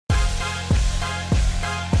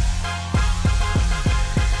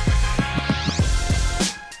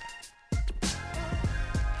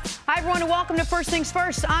everyone, and welcome to First Things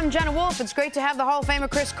First. I'm Jenna Wolfe. It's great to have the Hall of Famer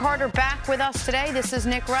Cris back with us today. This is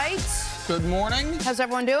Nick Wright. Good morning. How's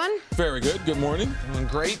everyone doing? Very good. Good morning. Doing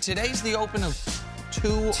great. Today's the open of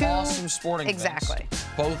two awesome sporting events. Exactly.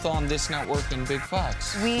 Both on this network and Big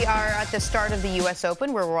Fox. We are at the start of the U.S.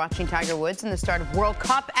 Open, where we're watching Tiger Woods and the start of World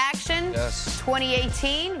Cup action. Yes.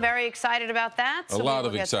 2018. Very excited about that. A lot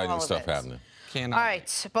of exciting stuff happening. All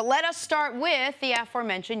right, but let us start with the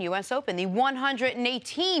aforementioned U.S. Open, the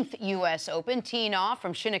 118th U.S. Open, teeing off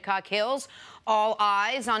from Shinnecock Hills. All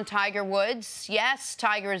eyes on Tiger Woods. Yes,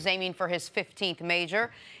 Tiger is aiming for his 15th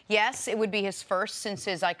major. Yes, it would be his first since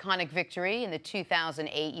his iconic victory in the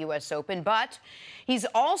 2008 U.S. Open, but he's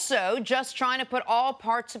also just trying to put all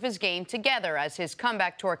parts of his game together as his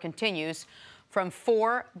comeback tour continues from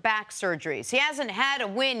 4 back surgeries. He hasn't had a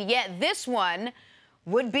win yet. This one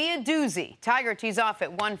would be a doozy. Tiger tees off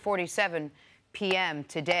at 1:47 p.m.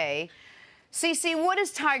 today. CC, what does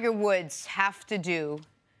Tiger Woods have to do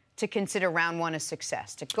to consider round one a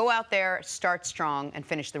success, to go out there, start strong, and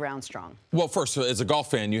finish the round strong? Well, first, as a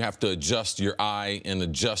golf fan, you have to adjust your eye and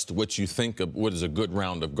adjust what you think of what is a good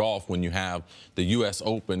round of golf when you have the U.S.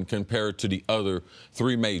 Open compared to the other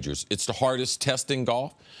 3 majors. It's the hardest test in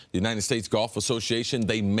golf. The United States Golf Association,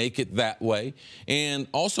 they make it that way. And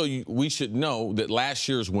also, we should know that last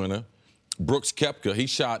year's winner, Brooks Koepka, he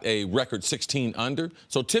shot a record 16 under.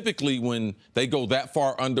 So typically when they go that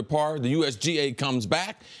far under par, the USGA comes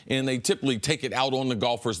back and they typically take it out on the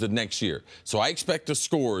golfers the next year. So I expect the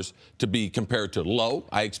scores to be compared to low.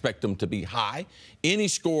 I expect them to be high. Any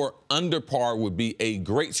score under par would be a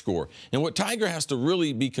great score. And what Tiger has to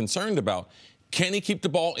really be concerned about, can he keep the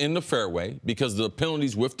ball in the fairway because of the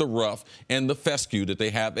penalties with the rough and the fescue that they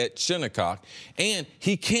have at Shinnecock? And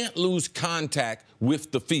he can't lose contact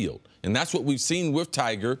with the field. And that's what we've seen with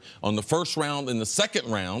Tiger on the first round and the second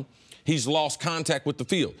round. He's lost contact with the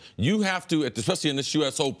field. You have to, especially in this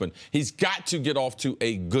U.S. Open, he's got to get off to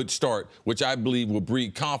a good start, which I believe will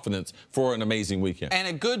breed confidence for an amazing weekend. And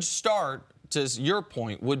a good start, to your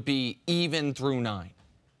point, would be even through 9.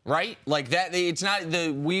 Right? Like that, it's not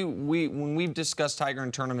when we've discussed Tiger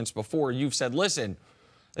in tournaments before, you've said, listen,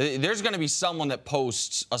 there's going to be someone that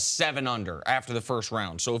posts a 7 under after the first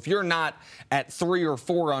round. So if you're not at 3 or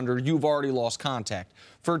 4 under, you've already lost contact.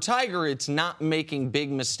 For Tiger, it's not making big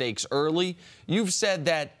mistakes early. You've said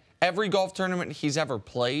that every golf tournament he's ever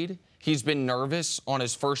played, he's been nervous on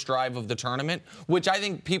his first drive of the tournament, which I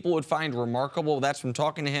think people would find remarkable. That's from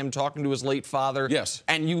talking to him, talking to his late father. Yes.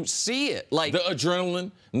 And you see it. Like the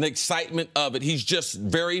adrenaline and the excitement of it. He's just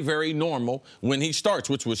very, very normal when he starts,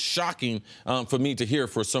 which was shocking for me to hear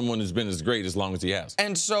for someone who's been as great as long as he has.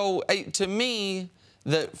 And so, to me,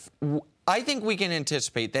 I think we can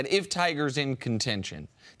anticipate that if Tiger's in contention,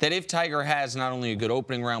 that if Tiger has not only a good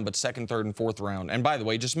opening round, but second, third, and fourth round, and by the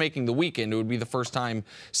way, just making the weekend, it would be the first time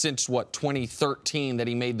since, 2013 that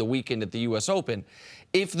he made the weekend at the U.S. Open.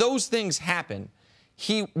 If those things happen,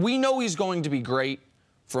 we know he's going to be great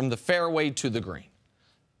from the fairway to the green.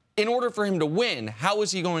 In order for him to win, how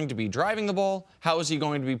is he going to be driving the ball? How is he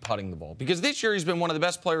going to be putting the ball? Because this year he's been one of the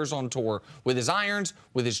best players on tour with his irons,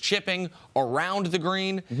 with his chipping around the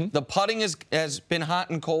green. The putting has been hot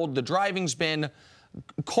and cold. The driving's been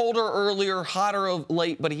colder earlier, hotter of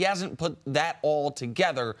late, but he hasn't put that all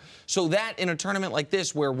together. So that in a tournament like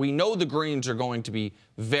this, where we know the greens are going to be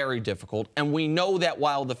very difficult, and we know that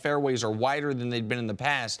while the fairways are wider than they've been in the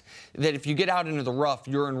past, that if you get out into the rough,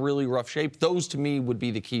 you're in really rough shape. Those, to me, would be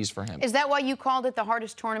the keys for him. Is that why you called it the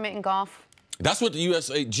hardest tournament in golf? That's what the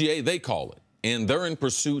USGA, they call it. And they're in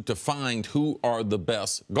pursuit to find who are the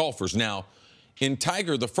best golfers. Now, in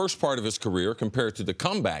Tiger, the first part of his career compared to the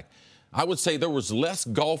comeback, I would say there was less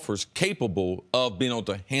golfers capable of being able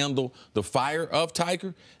to handle the fire of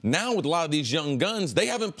Tiger. Now, with a lot of these young guns, they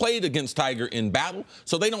haven't played against Tiger in battle,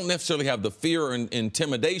 so they don't necessarily have the fear and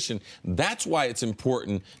intimidation. That's why it's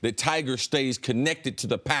important that Tiger stays connected to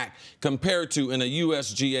the pack compared to in a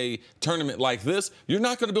USGA tournament like this. You're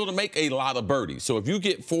not going to be able to make a lot of birdies. So if you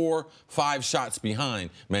get 4, 5 shots behind,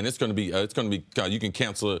 man, it's going to be you can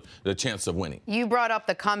cancel the chance of winning. You brought up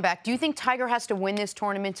the comeback. Do you think Tiger has to win this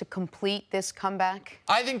tournament to complete this comeback?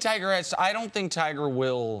 I think Tiger has. I don't think Tiger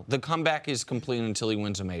will. The comeback is complete until he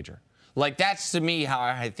wins a major. Like, that's, to me, how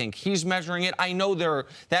I think he's measuring it. I know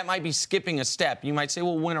that might be skipping a step. You might say,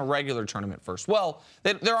 well, win a regular tournament first. Well,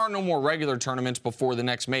 there are no more regular tournaments before the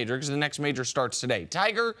next major because the next major starts today.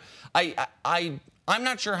 Tiger, I'm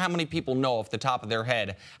not sure how many people know off the top of their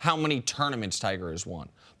head how many tournaments Tiger has won.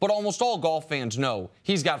 But almost all golf fans know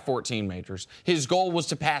he's got 14 majors. His goal was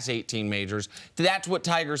to pass 18 majors. That's what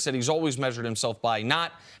Tiger said he's always measured himself by,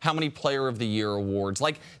 not how many Player of the Year awards.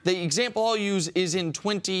 Like, the example I'll use is in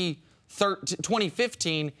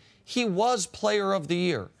 2015, he was Player of the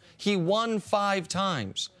Year. He won 5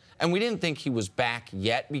 times. And we didn't think he was back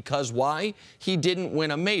yet because why? He didn't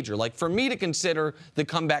win a major. Like, for me to consider the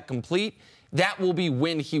comeback complete, that will be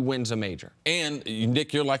when he wins a major. And,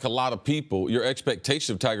 Nick, you're like a lot of people. Your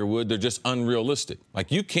expectations of Tiger Woods, they're just unrealistic.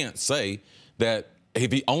 Like, you can't say that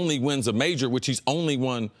if he only wins a major, which he's only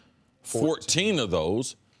won 14 of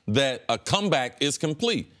those, that a comeback is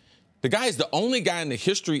complete. The guy is the only guy in the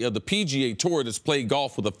history of the PGA Tour that's played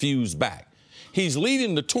golf with a fuse back. He's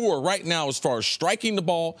leading the tour right now as far as striking the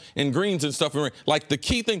ball and greens and stuff. Like, the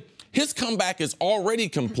key thing, his comeback is already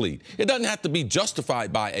complete. It doesn't have to be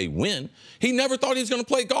justified by a win. He never thought he was going to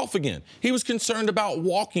play golf again. He was concerned about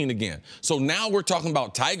walking again. So now we're talking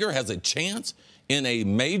about Tiger has a chance in a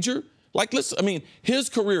major. Like, listen, I mean, his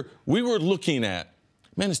career, we were looking at,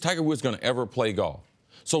 man, is Tiger Woods going to ever play golf?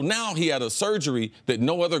 So now he had a surgery that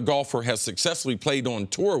no other golfer has successfully played on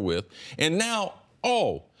tour with. And now,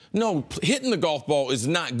 oh, no, hitting the golf ball is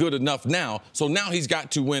not good enough now. So now he's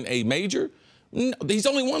got to win a major. He's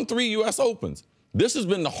only won 3 U.S. Opens. This has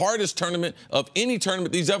been the hardest tournament of any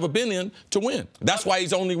tournament he's ever been in to win. That's why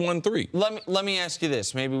he's only won 3. Let me ask you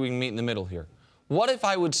this. Maybe we can meet in the middle here. What if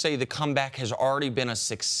I would say the comeback has already been a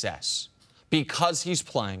success? Because he's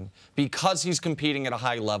playing, because he's competing at a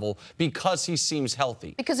high level, because he seems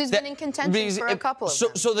healthy. Because he's been in contention for a couple of them.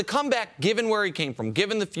 So the comeback, given where he came from,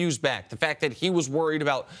 given the fuse back, the fact that he was worried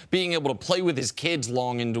about being able to play with his kids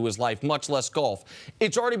long into his life, much less golf,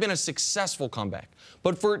 it's already been a successful comeback.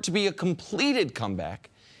 But for it to be a completed comeback,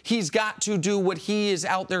 he's got to do what he is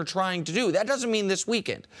out there trying to do. That doesn't mean this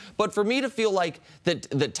weekend. But for me to feel like the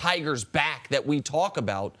Tiger's back that we talk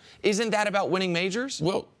about, isn't that about winning majors?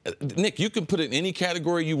 Well, Nick, you can put it in any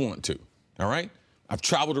category you want to, all right? I've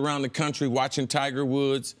traveled around the country watching Tiger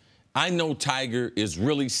Woods. I know Tiger is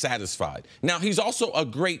really satisfied. Now, he's also a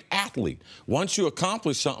great athlete. Once you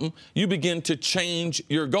accomplish something, you begin to change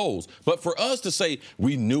your goals. But for us to say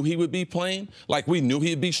we knew he would be playing, like we knew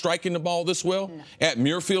he'd be striking the ball this well at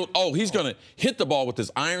Muirfield, oh, he's going to hit the ball with his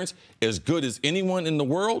irons as good as anyone in the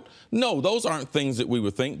world. No, those aren't things that we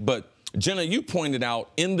would think. But, Jenna, you pointed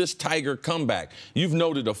out in this Tiger comeback, you've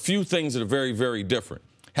noted a few things that are very, very different.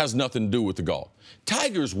 Has nothing to do with the golf.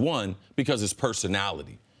 Tiger's won because his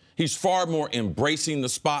personality. He's far more embracing the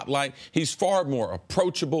spotlight. He's far more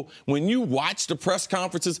approachable. When you watch the press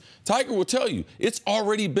conferences, Tiger will tell you it's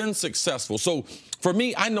already been successful. So for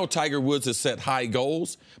me, I know Tiger Woods has set high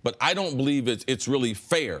goals, but I don't believe it's really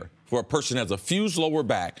fair for a person that has a fused lower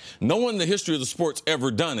back. No one in the history of the sport's ever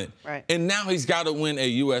done it. Right. And now he's got to win a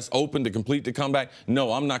U.S. Open to complete the comeback.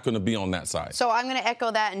 No, I'm not going to be on that side. So I'm going to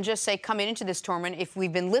echo that and just say, coming into this tournament, if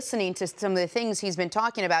we've been listening to some of the things he's been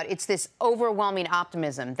talking about, it's this overwhelming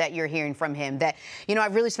optimism that you're hearing from him. That, you know,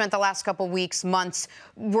 I've really spent the last couple weeks, months,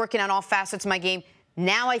 working on all facets of my game.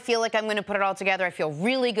 Now I feel like I'm going to put it all together. I feel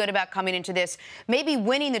really good about coming into this. Maybe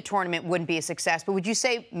winning the tournament wouldn't be a success, but would you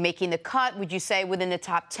say making the cut? Would you say within the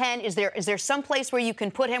top 10? Is there some place where you can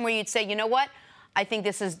put him where you'd say, you know what? I think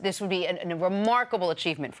this would be a remarkable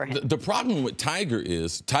achievement for him. The problem with Tiger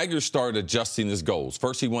is Tiger started adjusting his goals.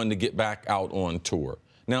 First, he wanted to get back out on tour.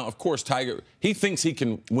 Now, of course, Tiger, he thinks he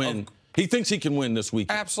can win. He thinks he can win this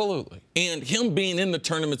weekend. Absolutely. And him being in the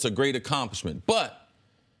tournament's a great accomplishment. But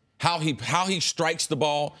how he strikes the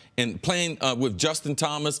ball and playing with Justin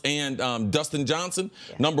Thomas and Dustin Johnson,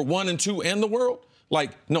 number 1 and 2 in the world,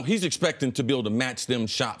 like, no, he's expecting to be able to match them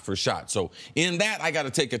shot for shot. So in that, I got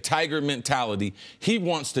to take a Tiger mentality. He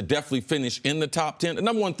wants to definitely finish in the top 10. The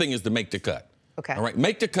number one thing is to make the cut. Okay. All right,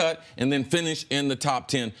 make the cut and then finish in the top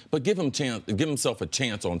 10. But give himself a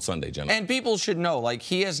chance on Sunday, gentlemen. And people should know, like,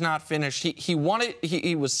 he has not finished. He won it.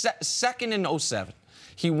 He was second in 07.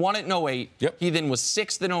 He won it in 08. Yep. He then was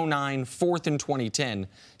 6th in 09, 4th in 2010.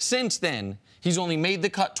 Since then, he's only made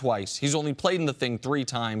the cut twice. He's only played in the thing 3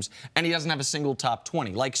 times, and he doesn't have a single top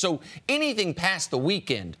 20. Like, so anything past the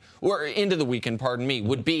weekend, or into the weekend, pardon me,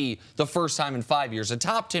 would be the first time in 5 years. A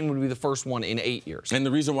top 10 would be the first one in 8 years. And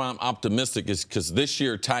the reason why I'm optimistic is because this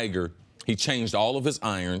year, Tiger, he changed all of his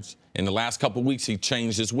irons. In the last couple of weeks, he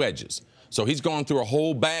changed his wedges. So he's gone through a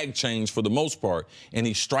whole bag change for the most part, and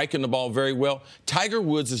he's striking the ball very well. Tiger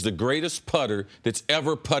Woods is the greatest putter that's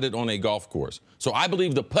ever putted on a golf course. So I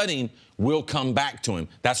believe the putting will come back to him.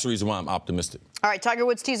 That's the reason why I'm optimistic. All right, Tiger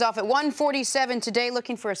Woods tees off at 1:47 today,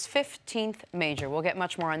 looking for his 15th major. We'll get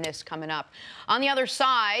much more on this coming up. On the other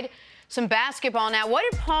side, some basketball now. What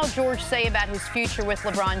did Paul George say about his future with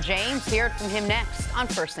LeBron James? Hear it from him next on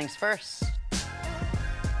First Things First.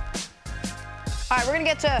 All right, we're going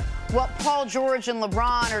to get to what Paul George and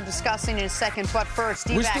LeBron are discussing in a second. But first,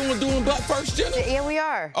 We're still doing but first, Jenna? Yeah, we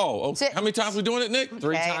are. Oh, okay. How many times are we doing it, Nick?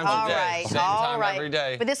 3 times a day. Same time every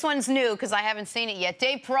day. But this one's new because I haven't seen it yet.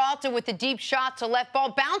 Dave Peralta with the deep shot to left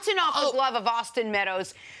ball, bouncing off the glove of Austin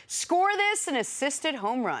Meadows. Score this, an assisted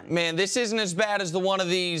home run. Man, this isn't as bad as the one of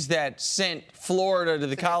these that sent Florida to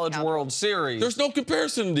the College World Series. There's no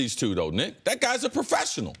comparison to these two, though, Nick. That guy's a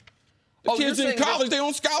professional. The kids in college, they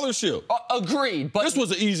on scholarship. Agreed. But this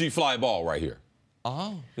was an easy fly ball right here.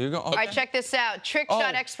 Oh, here you go. Okay. All right, check this out. Trick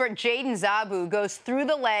shot expert Jaden Zabu goes through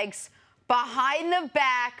the legs, behind the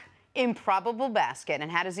back, improbable basket.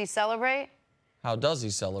 And how does he celebrate? How does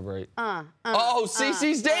he celebrate?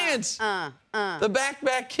 CeCe's dance. The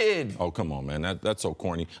back kid. Oh, come on, man. That's so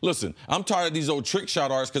corny. Listen, I'm tired of these old trick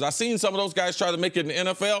shot artists because I've seen some of those guys try to make it in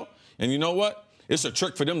the NFL, and you know what? It's a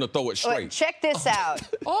trick for them to throw it straight. Check this out.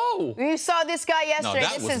 You saw this guy yesterday. No,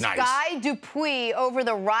 this is nice. Guy Dupuis over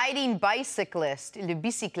the riding bicyclist, le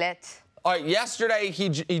bicyclette. All right, yesterday he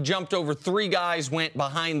jumped over 3 guys, went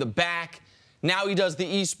behind the back. Now he does the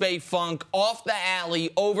East Bay Funk off the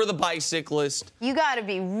alley over the bicyclist. You got to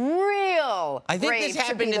be real I think this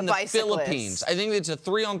happened in the bicyclist. Philippines. I think it's a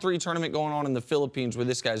 3-on-3 tournament going on in the Philippines where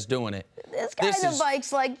this guy's doing it. This guy on the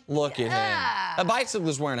bike's like, look at him. A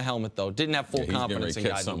bicyclist wearing a helmet, though. Didn't have full confidence in Guy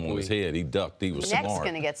Dupuis. Something on his head. He ducked. He was smart. Neck's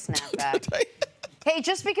going to get snapped back. Hey,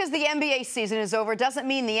 just because the NBA season is over doesn't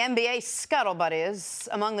mean the NBA scuttlebutt is.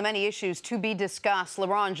 Among the many issues to be discussed,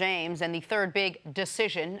 LeBron James and the third big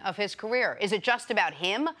decision of his career. Is it just about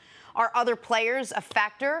him? Are other players a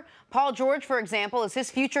factor? Paul George, for example, is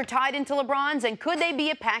his future tied into LeBron's, and could they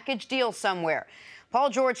be a package deal somewhere?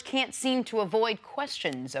 Paul George can't seem to avoid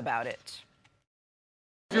questions about it.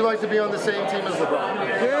 Would you like to be on the same team as LeBron?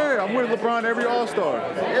 Yeah, I'm with LeBron every All-Star.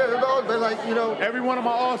 Yeah, but like, you know. Every one of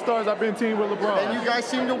my All-Stars, I've been teamed with LeBron. And you guys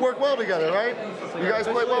seem to work well together, right? You guys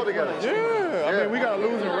play well together. Yeah, I mean, we got a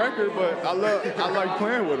losing record, but I like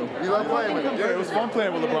playing with him. You love playing with him? Yeah, it was fun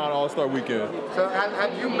playing with LeBron All-Star Weekend. So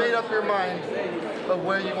have you made up your mind of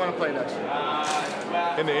where you want to play next year?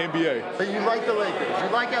 In the NBA. But you like the Lakers. You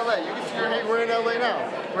like LA. We're in LA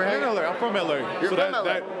now. We're in LA. I'm from LA. You're so from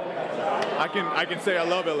LA. I can say I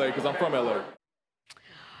love LA because I'm from LA.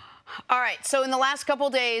 All right, so in the last couple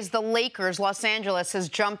days, the Lakers, Los Angeles, has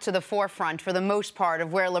jumped to the forefront for the most part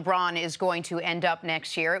of where LeBron is going to end up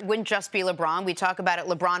next year. It wouldn't just be LeBron. We talk about it,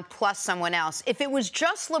 LeBron plus someone else. If it was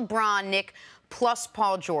just LeBron, Nick, plus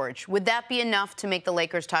Paul George, would that be enough to make the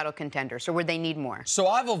Lakers title contenders, or would they need more? So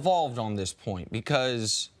I've evolved on this point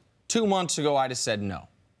because 2 months ago I'd have said no.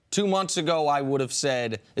 2 months ago, I would have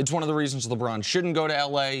said it's one of the reasons LeBron shouldn't go to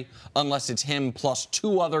L.A. unless it's him plus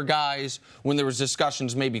 2 other guys. When there was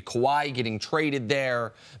discussions, maybe Kawhi getting traded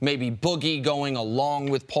there, maybe Boogie going along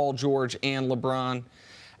with Paul George and LeBron.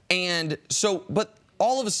 And so, but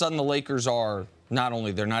all of a sudden, the Lakers are not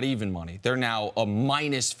only, they're not even money, they're now a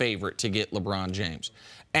minus favorite to get LeBron James.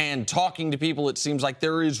 And talking to people, it seems like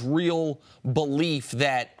there is real belief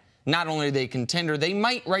that not only are they a contender, they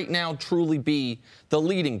might right now truly be the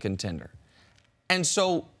leading contender. And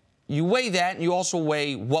so you weigh that, and you also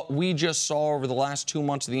weigh what we just saw over the last 2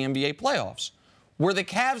 months of the NBA playoffs. Were the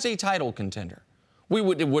Cavs a title contender? We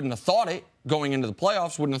wouldn't have thought it going into the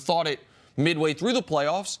playoffs, wouldn't have thought it midway through the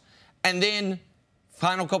playoffs. And then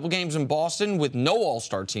final couple games in Boston with no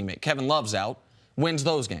all-star teammate, Kevin Love's out, wins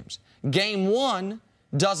those games. Game 1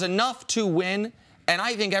 does enough to win. And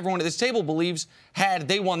I think everyone at this table believes had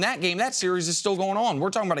they won that game, that series is still going on.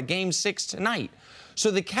 We're talking about a Game 6 tonight.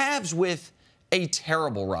 So the Cavs with a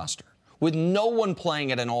terrible roster, with no one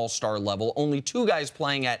playing at an all-star level, only 2 guys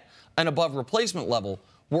playing at an above replacement level,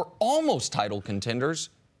 were almost title contenders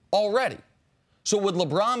already. So would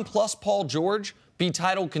LeBron plus Paul George be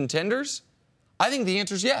title contenders? I think the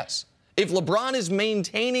answer is yes. If LeBron is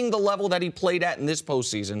maintaining the level that he played at in this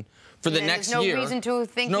postseason for the next year, there's no reason to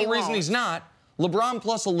think no reason he's not. LeBron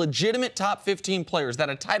plus a legitimate top 15 player, is that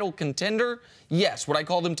a title contender? Yes. Would I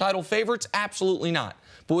call them title favorites? Absolutely not.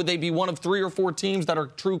 But would they be one of 3 or 4 teams that are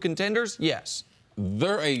true contenders? Yes.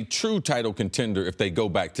 They're a true title contender if they go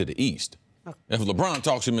back to the East. If LeBron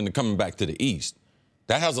talks him into coming back to the East,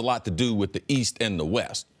 that has a lot to do with the East and the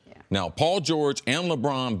West. Now, Paul George and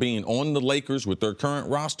LeBron being on the Lakers with their current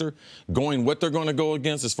roster, going what they're going to go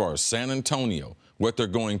against as far as San Antonio, what they're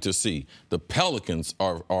going to see. The Pelicans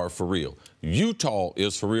are for real. Utah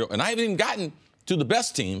is for real. And I haven't even gotten to the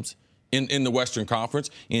best teams in the Western Conference,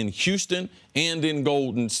 in Houston and in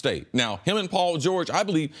Golden State. Now, him and Paul George, I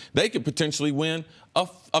believe they could potentially win a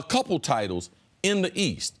couple titles in the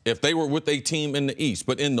East if they were with a team in the East.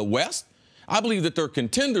 But in the West, I believe that they're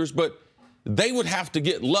contenders, but they would have to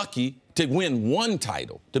get lucky to win one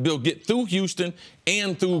title, to be able to get through Houston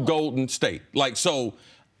and through Golden State. Like, so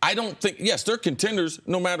I don't think, yes, they're contenders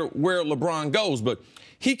no matter where LeBron goes, but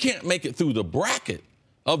he can't make it through the bracket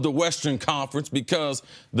of the Western Conference because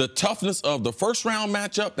the toughness of the first round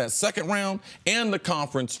matchup, that second round, and the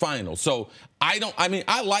conference final. So I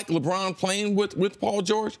like LeBron playing with Paul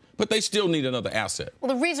George, but they still need another asset.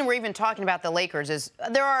 Well, the reason we're even talking about the Lakers is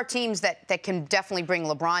there are teams that can definitely bring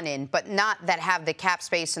LeBron in, but not that have the cap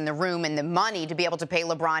space in the room and the money to be able to pay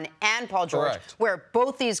LeBron and Paul George, Correct. where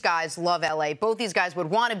both these guys love L.A. Both these guys would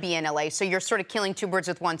want to be in L.A., so you're sort of killing two birds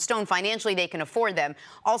with one stone. Financially, they can afford them.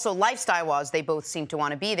 Also, lifestyle-wise, they both seem to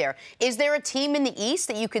want to be there. Is there a team in the East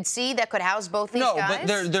that you could see that could house both these guys?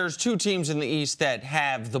 No, but there's two teams in the East that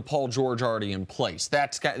have the Paul George already in place.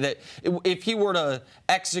 That if he were to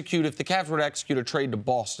execute, if the Cavs were to execute a trade to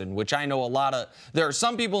Boston, which I know there are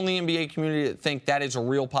some people in the NBA community that think that is a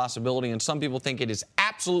real possibility, and some people think it is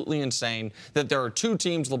absolutely insane that there are two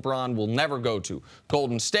teams LeBron will never go to,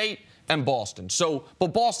 Golden State and Boston. But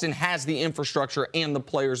Boston has the infrastructure and the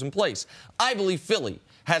players in place. I believe Philly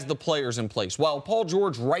has the players in place. While Paul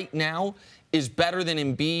George right now is better than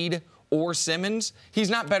Embiid or Simmons, he's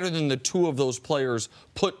not better than the two of those players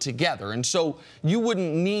put together. And so you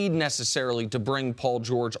wouldn't need necessarily to bring Paul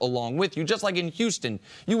George along with you. Just like in Houston,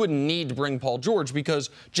 you wouldn't need to bring Paul George because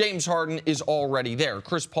James Harden is already there.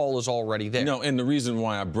 Chris Paul is already there. No, and the reason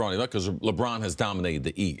why I brought it up because LeBron has dominated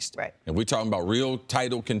the East. Right. And we're talking about real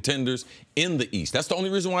title contenders in the East. That's the only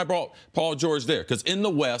reason why I brought Paul George there, because in the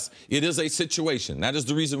West, it is a situation. That is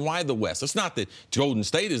the reason why the West. It's not that Golden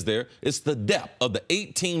State is there. It's the depth of the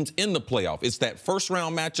 8 teams in the playoff. It's that first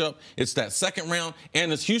round matchup. It's that second round.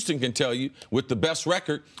 And as Houston can tell you, with the best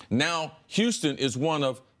record, now Houston is one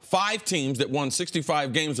of 5 teams that won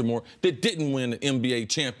 65 games or more that didn't win an NBA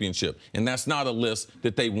championship. And that's not a list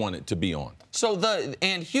that they wanted to be on.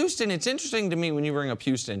 And Houston, it's interesting to me when you bring up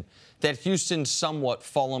Houston, that Houston's somewhat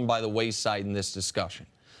fallen by the wayside in this discussion.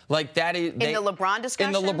 Like that is in the LeBron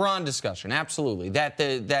discussion? In the LeBron discussion, absolutely.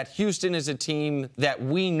 That Houston is a team that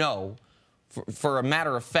we know, for a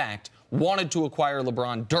matter of fact, wanted to acquire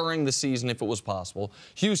LeBron during the season if it was possible.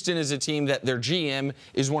 Houston is a team that their GM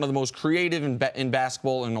is one of the most creative in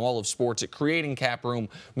basketball and all of sports at creating cap room,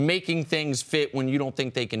 making things fit when you don't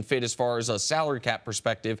think they can fit as far as a salary cap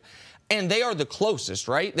perspective. And they are the closest,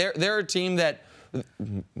 right? They're a team that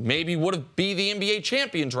maybe would be the NBA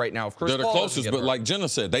champions right now if Chris Paul. They're the closest, but like Jenna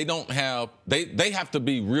said, they don't have they have to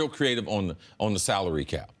be real creative on the salary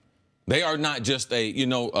cap. They are not just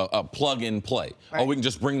a plug and play. Right. Oh, we can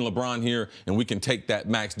just bring LeBron here and we can take that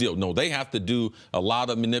max deal. No, they have to do a lot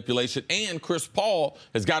of manipulation, and Chris Paul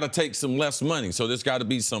has got to take some less money. So there's got to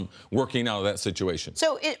be some working out of that situation.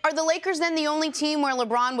 So are the Lakers then the only team where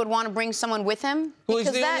LeBron would want to bring someone with him? Well,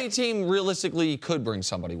 he's the only team realistically could bring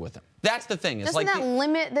somebody with him. That's the thing. Doesn't that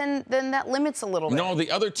limit? Then that limits a little bit. No, the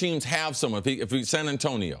other teams have someone. If we San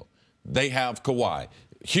Antonio, they have Kawhi.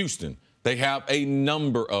 Houston, they have a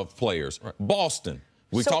number of players. Right. Boston,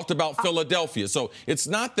 we talked about Philadelphia. So it's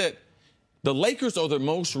not that the Lakers are the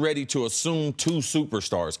most ready to assume 2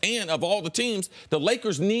 superstars. And of all the teams, the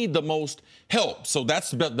Lakers need the most help. So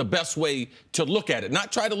that's the best way to look at it.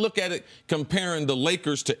 Not try to look at it comparing the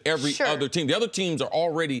Lakers to every other team. The other teams are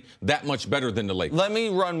already that much better than the Lakers. Let me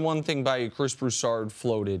run one thing by you. Chris Broussard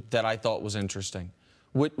floated that I thought was interesting.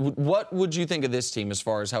 What would you think of this team as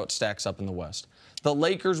far as how it stacks up in the West? The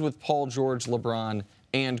Lakers with Paul George, LeBron,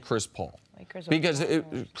 and Chris Paul. Because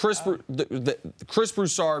Chris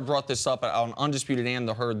Broussard brought this up on Undisputed and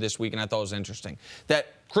The Herd this week, and I thought it was interesting. That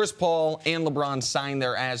Chris Paul and LeBron sign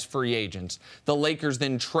there as free agents. The Lakers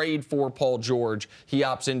then trade for Paul George. He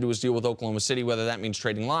opts into his deal with Oklahoma City, whether that means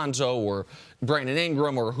trading Lonzo or Brandon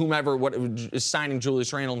Ingram or whomever, is signing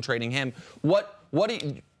Julius Randle and trading him.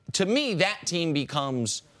 To me, that team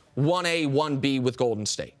becomes 1A, 1B with Golden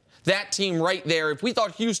State. That team right there, if we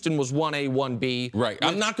thought Houston was 1A, 1B. Right.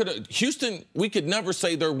 I'm not going to. Houston, we could never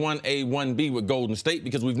say they're 1A, 1B with Golden State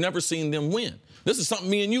because we've never seen them win. This is something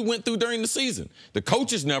me and you went through during the season. The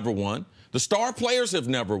coaches never won. The star players have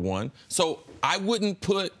never won. So I wouldn't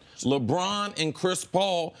put LeBron and Chris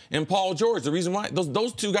Paul and Paul George. The reason why,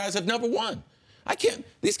 those 2 guys have never won. I can't.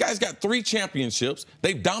 These guys got 3 championships.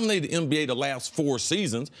 They've dominated the NBA the last 4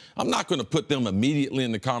 seasons. I'm not going to put them immediately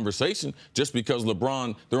in the conversation just because they're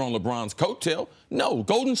on LeBron's coattail. No,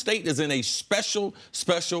 Golden State is in a special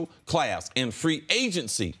class. And free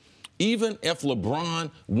agency, even if LeBron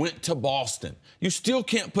went to Boston, you still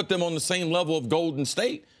can't put them on the same level of Golden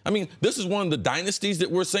State. I mean, this is one of the dynasties that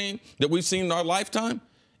we've seen in our lifetime.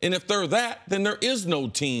 And if they're that, then there is no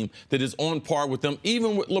team that is on par with them,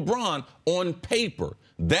 even with LeBron on paper.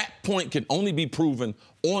 That point can only be proven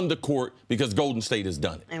on the court because Golden State has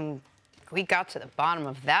done it. And we got to the bottom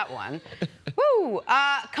of that one. Woo!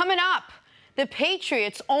 Coming up, the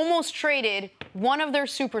Patriots almost traded one of their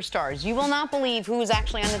superstars. You will not believe who is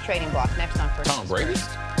actually on the trading block. Next on First. Tom Brady?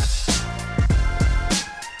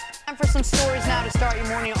 Time for some stories now to start your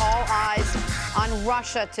morning. All eyes on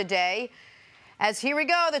Russia today. As here we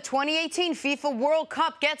go, the 2018 FIFA World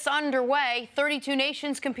Cup gets underway. 32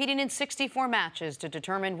 nations competing in 64 matches to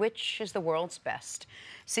determine which is the world's best.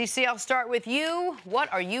 CC, I'll start with you.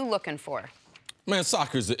 What are you looking for? Man,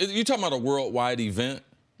 you're talking about a worldwide event.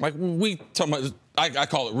 Like we talking about, I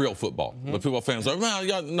call it real football. The football fans are,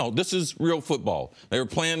 well, no, this is real football. They were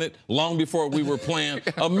playing it long before we were playing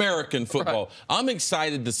American football. Right. I'm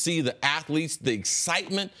excited to see the athletes, the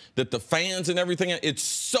excitement that the fans and everything. It's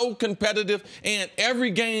so competitive, and every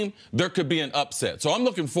game there could be an upset. So I'm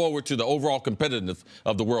looking forward to the overall competitiveness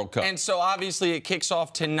of the World Cup. And so obviously it kicks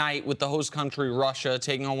off tonight with the host country Russia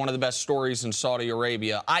taking on one of the best stories in Saudi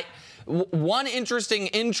Arabia. One interesting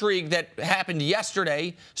intrigue that happened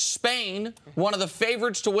yesterday, Spain, one of the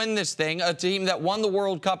favorites to win this thing, a team that won the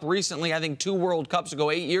World Cup recently, I think 2 World Cups ago,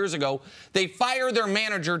 8 years ago. They fire their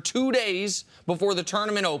manager 2 days before the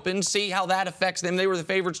tournament opens. See how that affects them. They were the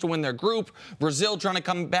favorites to win their group. Brazil trying to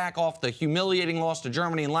come back off the humiliating loss to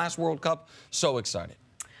Germany in last World Cup. So excited.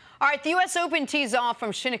 All right, the U.S. Open tees off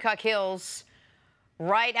from Shinnecock Hills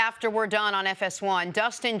right after we're done on FS1.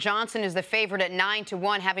 Dustin Johnson is the favorite at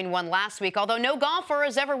 9-1, having won last week, although no golfer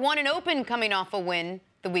has ever won an Open coming off a win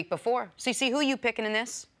the week before. CC, who are you picking in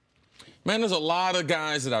this? Man, there's a lot of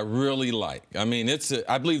guys that I really like. I mean,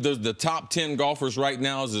 I believe the top 10 golfers right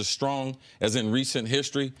now is as strong as in recent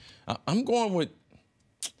history. I'm going with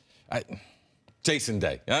Jason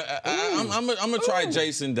Day. I'm going to try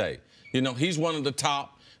Jason Day. You know, he's one of the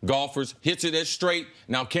top golfers, hits it as straight.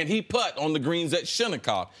 Now, can he putt on the greens at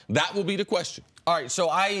Shinnecock? That will be the question. All right, so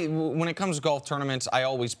when it comes to golf tournaments, I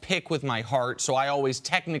always pick with my heart. So I always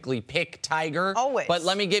technically pick Tiger. Always. But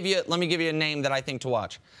let me give you a name that I think to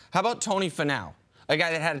watch. How about Tony Finau? A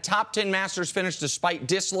guy that had a top 10 Masters finish despite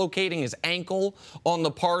dislocating his ankle on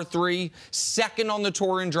the par 3, second on the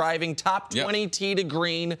tour in driving, top 20 tee to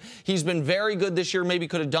green. He's been very good this year. Maybe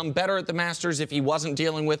could have done better at the Masters if he wasn't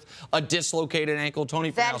dealing with a dislocated ankle.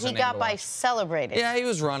 Tony Finau's that he got by celebrating. Yeah, he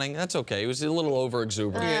was running. That's okay. He was a little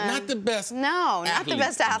over-exuberant. Yeah, not the best. No, not the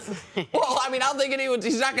best athlete. Well, I mean, I'm thinking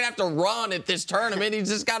he's not going to have to run at this tournament. He's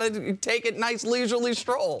just got to take it nice, leisurely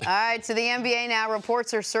stroll. All right, to the NBA now.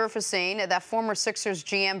 Reports are surfacing that former Sixers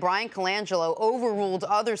GM Brian Colangelo overruled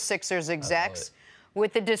other Sixers execs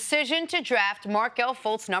with the decision to draft Markelle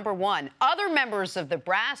Fultz #1. Other members of the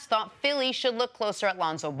brass thought Philly should look closer at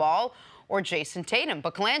Lonzo Ball or Jason Tatum.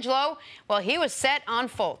 But Colangelo, well, he was set on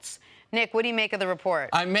Fultz. Nick, what do you make of the report?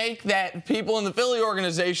 I make that people in the Philly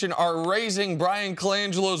organization are raising Brian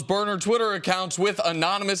Colangelo's burner Twitter accounts with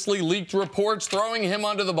anonymously leaked reports, throwing him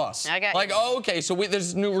under the bus. Like, oh, okay, so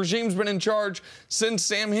this new regime's been in charge since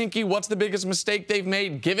Sam Hinkie. What's the biggest mistake they've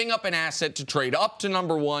made? Giving up an asset to trade up to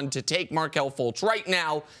 #1 to take Markelle Fultz. Right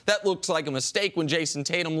now, that looks like a mistake when Jason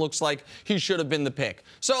Tatum looks like he should have been the pick.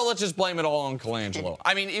 So let's just blame it all on Colangelo.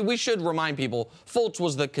 I mean, we should remind people, Fultz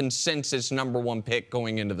was the consensus #1 pick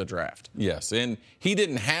going into the draft. Yes, and he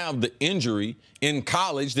didn't have the injury in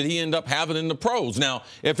college that he ended up having in the pros. Now,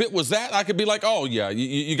 if it was that, I could be like, oh, yeah,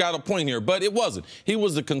 you got a point here. But it wasn't. He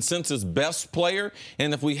was the consensus best player,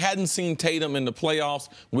 and if we hadn't seen Tatum in the playoffs,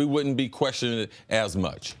 we wouldn't be questioning it as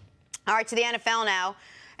much. All right, to the NFL now.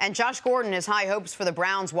 And Josh Gordon has high hopes for the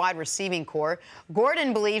Browns' wide receiving core.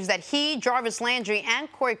 Gordon believes that he, Jarvis Landry,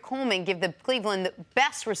 and Corey Coleman give the Cleveland the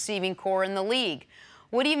best receiving core in the league.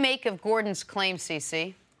 What do you make of Gordon's claim,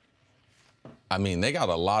 CC? I mean, they got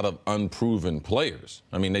a lot of unproven players.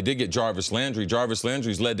 I mean, they did get Jarvis Landry. Jarvis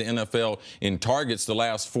Landry's led the NFL in targets the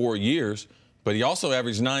last 4 years, but he also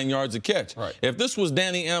averaged 9 yards a catch. Right. If this was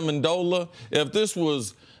Danny Amendola, if this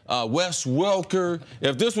was Wes Welker,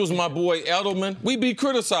 if this was my boy Edelman, we'd be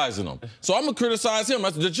criticizing him. So I'm going to criticize him.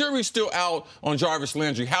 The jury's still out on Jarvis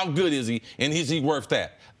Landry. How good is he, and is he worth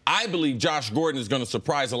that? I believe Josh Gordon is going to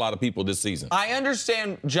surprise a lot of people this season. I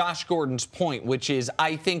understand Josh Gordon's point, which is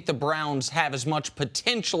I think the Browns have as much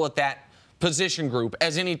potential at that position group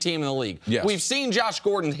as any team in the league. Yes. We've seen Josh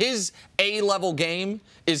Gordon, his A-level game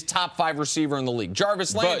is top 5 receiver in the league.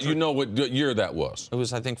 Jarvis Landry. But you know what year that was? It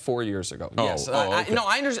was, I think, 4 years ago. Oh, Yes. okay. No,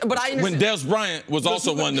 I understand. But I understand. When Des Bryant was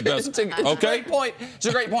also one of the best. It's a great point. It's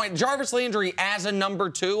a great point. Jarvis Landry as a number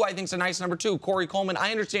 2, I think is a nice number 2. Corey Coleman,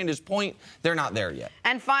 I understand his point. They're not there yet.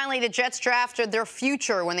 And finally, the Jets drafted their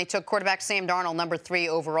future when they took quarterback Sam Darnold, number 3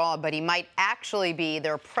 overall, but he might actually be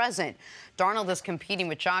their present. Darnold is competing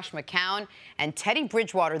with Josh McCown and Teddy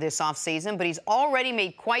Bridgewater this offseason, but he's already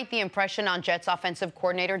made quite the impression on Jets offensive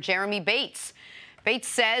coordinator Jeremy Bates. Bates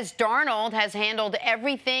says Darnold has handled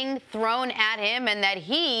everything thrown at him and that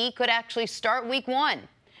he could actually start Week 1.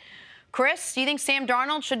 Cris, do you think Sam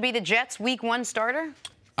Darnold should be the Jets' Week 1 starter?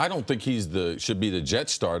 I don't think should be the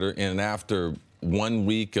Jets starter. And after 1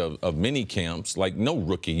 week of mini camps, like no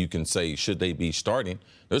rookie you can say should they be starting.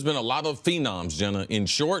 There's been a lot of phenoms, Jenna, in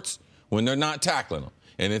shorts when they're not tackling them.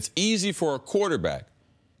 And it's easy for a quarterback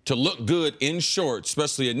to look good in shorts,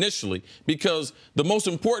 especially initially, because the most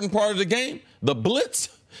important part of the game, the blitz,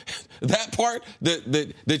 that part,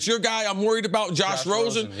 that your guy, I'm worried about, Josh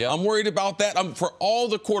Rosen. Yep. I'm worried about that. For all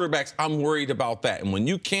the quarterbacks, I'm worried about that. And when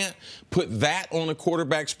you can't put that on a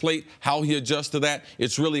quarterback's plate, how he adjusts to that,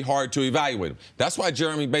 it's really hard to evaluate him. That's why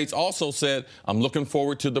Jeremy Bates also said, I'm looking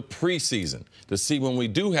forward to the preseason to see when we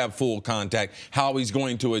do have full contact, how he's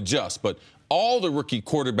going to adjust. But all the rookie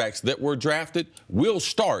quarterbacks that were drafted will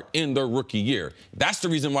start in their rookie year. That's the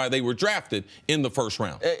reason why they were drafted in the first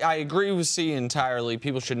round. I agree with C entirely.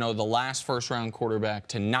 People should know the last first-round quarterback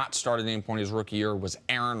to not start at any point his rookie year was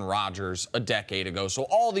Aaron Rodgers a decade ago. So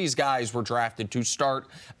all these guys were drafted to start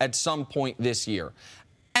at some point this year.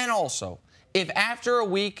 And also, if after a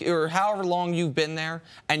week or however long you've been there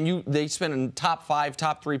and they spend a top 5,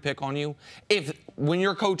 top 3 pick on you, if when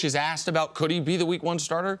your coach is asked about could he be the Week 1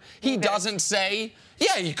 starter, he doesn't say,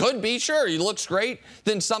 yeah, he could be, sure, he looks great,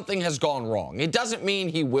 then something has gone wrong. It doesn't mean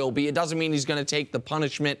he will be. It doesn't mean he's going to take the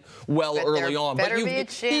punishment early on. But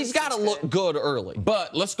he's got to look good early.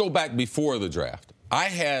 But let's go back before the draft. I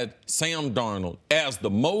had Sam Darnold as the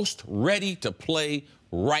most ready to play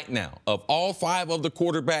right now. Of all 5 of the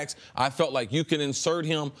quarterbacks, I felt like you can insert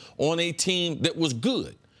him on a team that was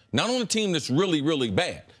good, not on a team that's really, really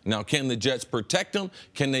bad. Now, can the Jets protect him?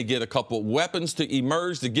 Can they get a couple weapons to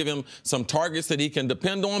emerge to give him some targets that he can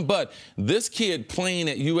depend on? But this kid playing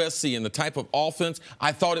at USC and the type of offense,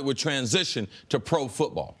 I thought it would transition to pro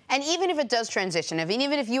football. And even if it does transition,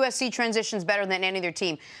 even if USC transitions better than any other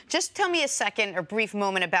team, just tell me a second or brief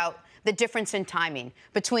moment about the difference in timing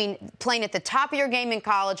between playing at the top of your game in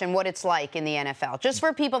college and what it's like in the NFL. Just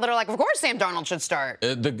for people that are like, of course Sam Darnold should start.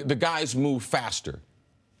 The guys move faster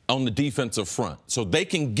on the defensive front, so they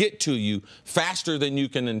can get to you faster than you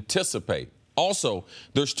can anticipate. Also,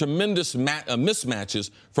 there's tremendous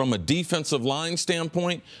mismatches from a defensive line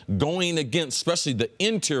standpoint going against especially the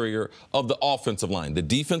interior of the offensive line. The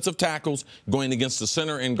defensive tackles going against the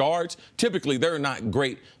center and guards, typically they're not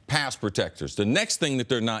great pass protectors. The next thing that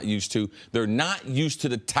they're not used to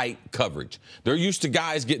the tight coverage. They're used to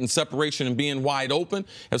guys getting separation and being wide open.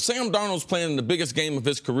 If Sam Darnold's playing in the biggest game of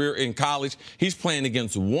his career in college, he's playing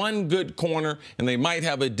against one good corner, and they might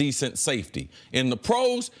have a decent safety. In the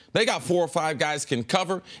pros, they got 4 or 5 guys can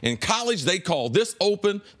cover. In college, they call this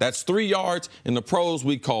open. That's 3 yards. In the pros,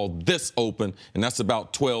 we call this open, and that's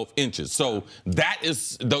about 12 inches. So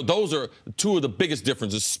those are 2 of the biggest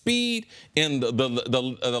differences: speed and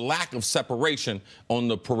the lack of separation on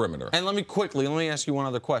the perimeter. And let me ask you one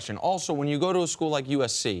other question. Also, when you go to a school like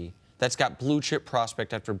USC that's got blue chip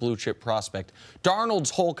prospect after blue chip prospect, Darnold's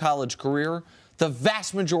whole college career, the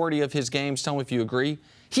vast majority of his games, tell me if you agree,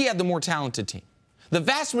 he had the more talented team. The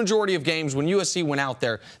vast majority of games when USC went out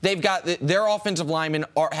there, they've got their offensive linemen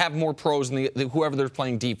have more pros than whoever they're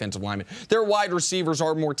playing defensive linemen. Their wide receivers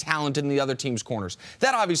are more talented than the other team's corners.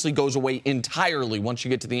 That obviously goes away entirely once you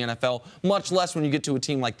get to the NFL, much less when you get to a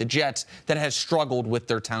team like the Jets that has struggled with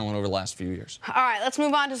their talent over the last few years. All right, let's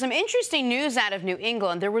move on to some interesting news out of New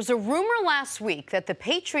England. There was a rumor last week that the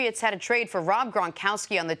Patriots had a trade for Rob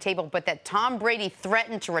Gronkowski on the table, but that Tom Brady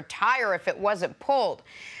threatened to retire if it wasn't pulled.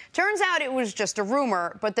 Turns out it was just a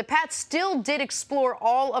rumor, but the Pats still did explore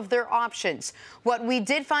all of their options. What we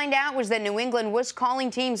did find out was that New England was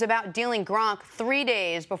calling teams about dealing Gronk 3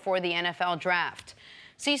 days before the NFL draft.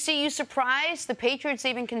 CC, you surprised the Patriots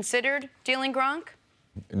even considered dealing Gronk?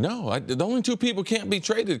 No, the only 2 people can't be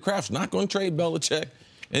traded. Kraft's not going to trade Belichick,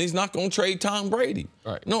 and he's not going to trade Tom Brady.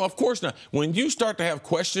 Right. No, of course not. When you start to have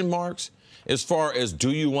question marks as far as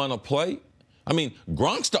do you want to play, I mean,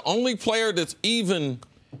 Gronk's the only player that's even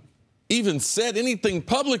said anything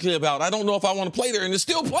publicly about, I don't know if I want to play there, and is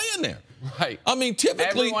still playing there. Right. I mean,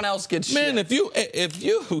 typically everyone else gets man. shit.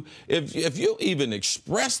 If you even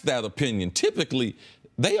express that opinion, typically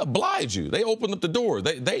they oblige you. They open up the door.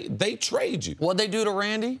 They trade you. What'd they do to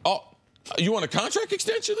Randy? Oh, you want a contract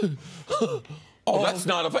extension? Oh, that's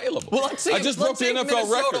not available. Well, let's see. I just broke the NFL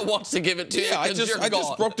Minnesota record. Wants to give it to you. I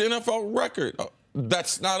just broke the NFL record.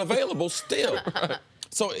 That's not available still.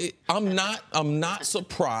 So I'm not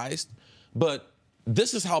surprised, but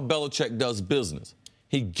this is how Belichick does business.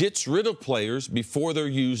 He gets rid of players before they're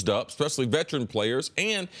used up, especially veteran players,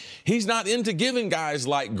 and he's not into giving guys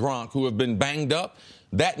like Gronk, who have been banged up,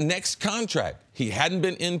 that next contract. He hadn't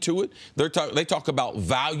been into it. They talk about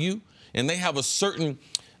value, and they have a certain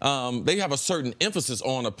emphasis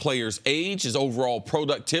on a player's age, his overall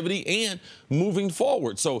productivity, and moving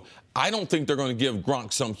forward. So I don't think they're going to give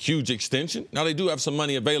Gronk some huge extension. Now, they do have some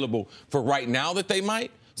money available for right now that they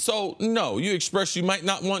might. So, no, you express you might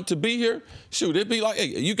not want to be here. Shoot, it'd be like, hey,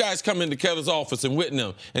 you guys come into Kevin's office and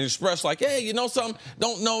Whitney and express like, hey, you know something?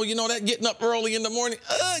 Don't know, you know that getting up early in the morning?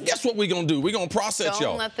 Guess what we're going to do? We're going to process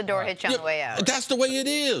y'all. Don't let the door hit you on the way out. That's the way it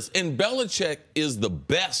is. And Belichick is the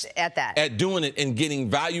best at that, at doing it and getting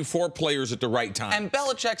value for players at the right time. And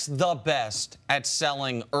Belichick's the best at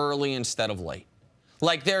selling early instead of late.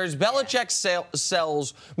 Like there's Belichick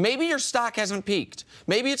sells, maybe your stock hasn't peaked.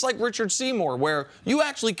 Maybe it's like Richard Seymour, where you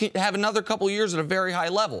actually can have another couple years at a very high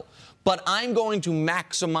level. But I'm going to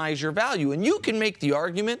maximize your value. And you can make the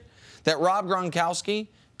argument that Rob Gronkowski,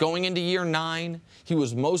 going into year 9, he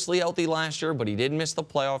was mostly healthy last year, but he did miss the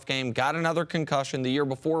playoff game, got another concussion. The year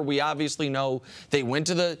before, we obviously know they went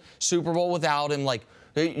to the Super Bowl without him. Like,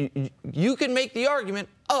 you can make the argument,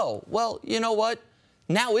 oh, well, you know what?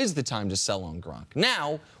 Now is the time to sell on Gronk.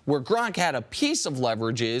 Now, where Gronk had a piece of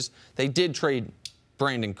leverage is they did trade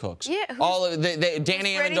Brandon Cooks. Yeah,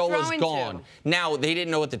 Danny Amendola's gone. To? Now, they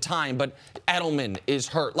didn't know at the time, but Edelman is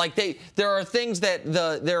hurt. Like there are things that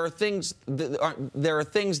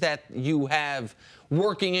you have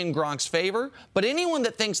working in Gronk's favor. But anyone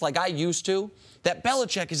that thinks like I used to, that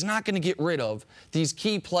Belichick is not going to get rid of these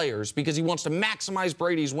key players because he wants to maximize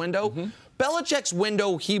Brady's window. Belichick's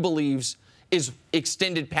window, he believes, is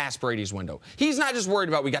extended past Brady's window. He's not just worried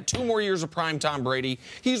about we got 2 more years of prime Tom Brady.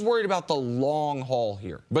 He's worried about the long haul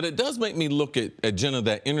here. But it does make me look at Jenna,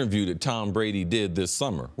 that interview that Tom Brady did this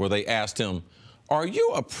summer, where they asked him, are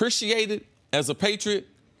you appreciated as a Patriot?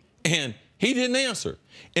 And he didn't answer.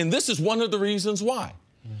 And this is one of the reasons why.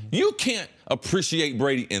 You can't appreciate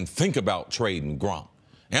Brady and think about trading Gronk.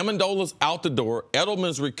 Amendola's out the door,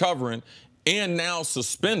 Edelman's recovering, and now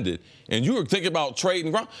suspended, and you were thinking about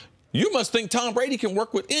trading Gronk. You must think Tom Brady can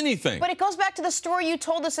work with anything. But it goes back to the story you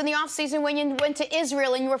told us in the offseason when you went to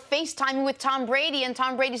Israel and you were FaceTiming with Tom Brady, and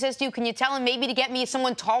Tom Brady says to you, can you tell him maybe to get me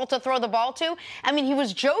someone tall to throw the ball to? I mean, he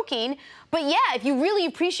was joking. But, yeah, if you really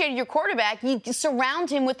appreciated your quarterback, you surround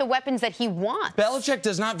him with the weapons that he wants. Belichick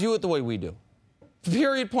does not view it the way we do.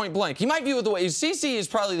 Period, point blank. He might view it the way CC is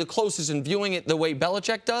probably the closest in viewing it the way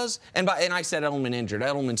Belichick does. And I said Edelman injured,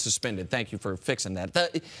 Edelman suspended. Thank you for fixing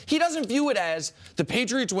that. He doesn't view it as the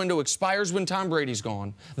Patriots window expires when Tom Brady's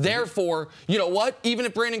gone. Therefore, you know what? Even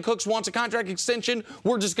if Brandon Cooks wants a contract extension,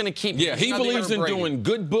 we're just going to keep. Yeah, he believes in doing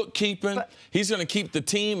good bookkeeping. He's going to keep the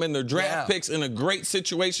team and their draft picks in a great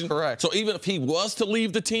situation. Correct. So even if he was to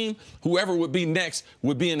leave the team, whoever would be next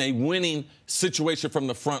would be in a winning situation from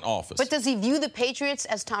the front office. But does he view the Patriots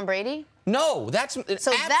as Tom Brady? No, that's so absolutely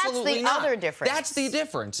that's the not. other difference. That's the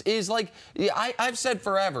difference. Is like I've said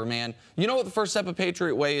forever, man. You know what the first step of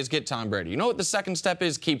Patriot way is? Get Tom Brady. You know what the second step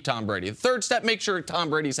is? Keep Tom Brady. The third step, make sure Tom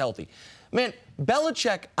Brady's healthy. Man,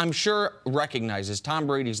 Belichick, I'm sure, recognizes Tom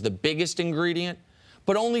Brady's the biggest ingredient,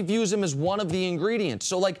 but only views him as one of the ingredients.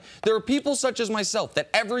 So, like, there are people such as myself that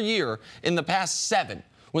every year in the past 7,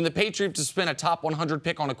 when the Patriots have spent a top 100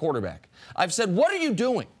 pick on a quarterback, I've said, what are you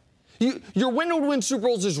doing? Your window to win Super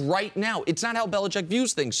Bowls is right now. It's not how Belichick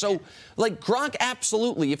views things. So, like, Gronk,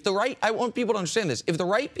 absolutely. I want people to understand this. If the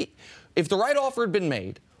right offer had been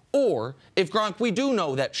made, or if Gronk, we do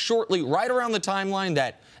know that shortly, right around the timeline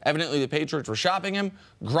that evidently the Patriots were shopping him,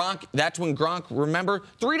 that's when Gronk, remember,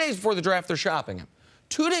 3 days before the draft, they're shopping him.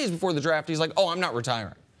 2 days before the draft, he's like, oh, I'm not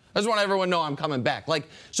retiring. I just want everyone to know I'm coming back. Like,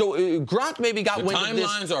 so Gronk maybe got wind of this.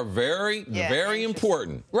 Timelines are very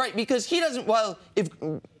important. Right, because he doesn't, well, if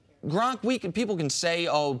Gronk, people can say,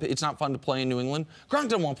 oh, it's not fun to play in New England. Gronk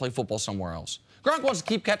doesn't want to play football somewhere else. Gronk wants to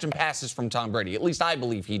keep catching passes from Tom Brady. At least I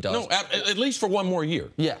believe he does. No, at least for one more year.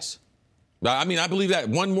 Yes. I mean, I believe that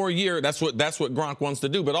one more year, that's what Gronk wants to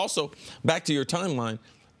do. But also, back to your timeline,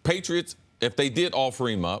 Patriots, if they did offer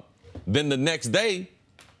him up, then the next day,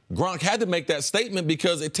 Gronk had to make that statement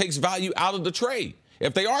because it takes value out of the trade.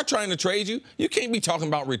 If they are trying to trade you, you can't be talking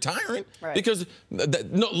about retiring because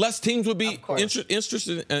less teams would be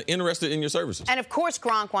interested in your services. And, of course,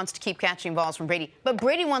 Gronk wants to keep catching balls from Brady. But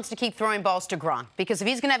Brady wants to keep throwing balls to Gronk because if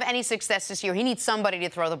he's going to have any success this year, he needs somebody to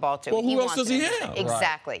throw the ball to. Well, who else does he have?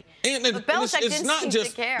 Exactly. And but Belichick it's not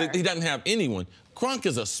just to care. that he doesn't have anyone. Gronk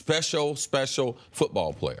is a special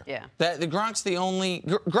football player. Yeah. Gronk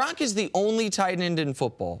is the only tight end in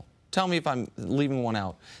football. Tell me if I'm leaving one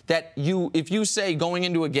out. That if you say going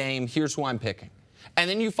into a game, here's who I'm picking, and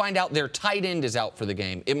then you find out their tight end is out for the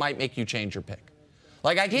game, it might make you change your pick.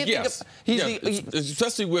 Like I can't think of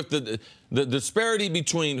especially with the disparity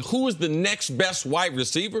between who is the next best wide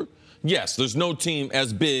receiver. Yes, there's no team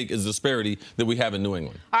as big as the disparity that we have in New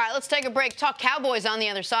England. All right, let's take a break. Talk Cowboys on the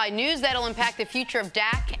other side. News that'll impact the future of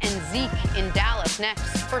Dak and Zeke in Dallas next.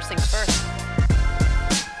 First things first.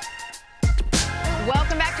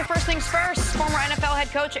 Welcome back to First Things First. Former NFL head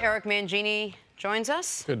coach Eric Mangini joins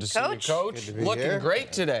us. Good to see you, Coach. Looking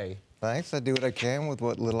great today. Thanks. I do what I can with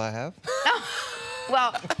what little I have.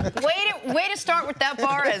 Well, way to start with that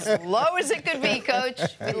bar as low as it could be, Coach.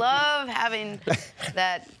 We love having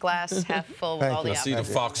that glass half full with all the I see the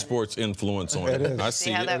Fox Sports influence on it. I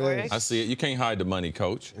see how it. that works? I see it. You can't hide the money,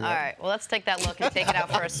 Coach. All right, well, let's take that look and take it out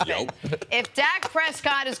for a spin. If Dak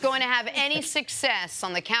Prescott is going to have any success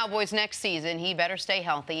on the Cowboys next season, he better stay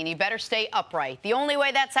healthy and he better stay upright. The only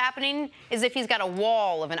way that's happening is if he's got a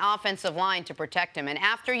wall of an offensive line to protect him. And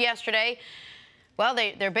after yesterday, well,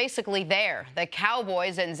 they're basically there. The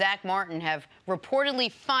Cowboys and Zach Martin have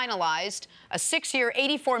reportedly finalized a 6-year,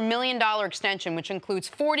 $84 million extension, which includes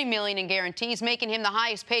 $40 million in guarantees, making him the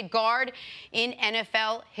highest-paid guard in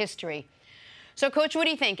NFL history. So, Coach, what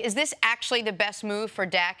do you think? Is this actually the best move for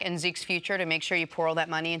Dak and Zeke's future to make sure you pour all that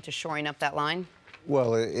money into shoring up that line?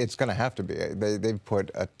 Well, it's going to have to be. They've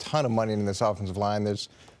put a ton of money into this offensive line. There's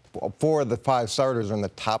 4 of the 5 starters are in the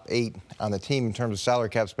top 8 on the team in terms of salary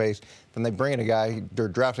cap space. Then they bring in a guy, they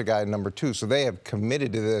draft a guy number 2. So they have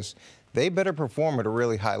committed to this. They better perform at a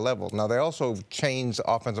really high level. Now, they also changed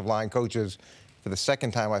offensive line coaches for the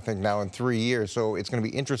second time, I think, now in 3 years. So it's going to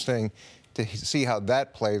be interesting to see how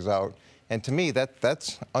that plays out. And to me,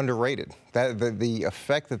 that's underrated. The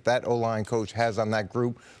effect that O-line coach has on that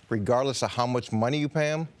group, regardless of how much money you pay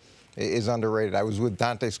him, is underrated. I was with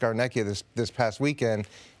Dante Scarnecchia this past weekend,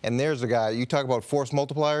 and there's a guy, you talk about force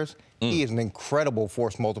multipliers, he is an incredible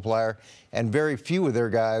force multiplier, and very few of their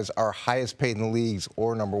guys are highest paid in the leagues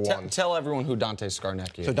or number 1. Tell everyone who Dante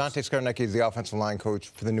Scarnecchia is. So Dante Scarnecchia is the offensive line coach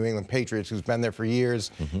for the New England Patriots, who's been there for years.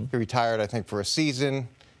 He retired, I think, for a season.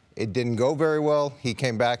 It didn't go very well. He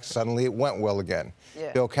came back. Suddenly it went well again.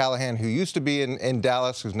 Yeah. Bill Callahan, who used to be in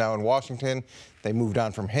Dallas, who's now in Washington, they moved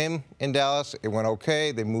on from him in Dallas. It went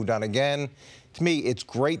okay. They moved on again. To me, it's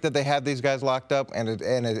great that they have these guys locked up, and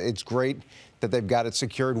it's great that they've got it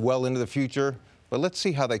secured well into the future. But let's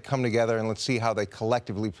see how they come together, and let's see how they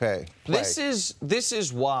collectively play. This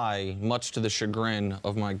is why, much to the chagrin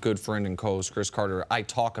of my good friend and co-host Cris Carter, I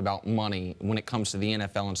talk about money when it comes to the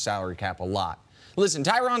NFL and salary cap a lot. Listen,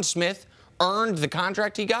 Tyron Smith earned the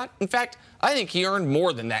contract he got. In fact, I think he earned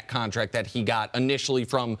more than that contract that he got initially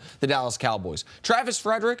from the Dallas Cowboys. Travis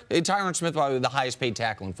Frederick, Tyron Smith, by the way, the highest paid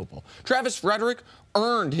tackle in football. Travis Frederick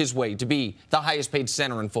earned his way to be the highest paid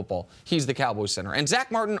center in football. He's the Cowboys center. And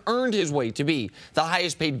Zach Martin earned his way to be the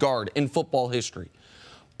highest paid guard in football history.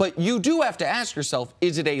 But you do have to ask yourself,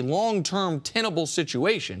 is it a long-term tenable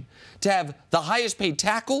situation to have the highest paid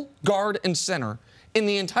tackle, guard, and center in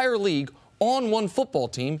the entire league on one football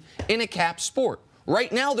team in a cap sport?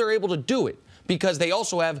 Right now, they're able to do it because they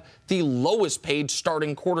also have the lowest paid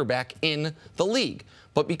starting quarterback in the league.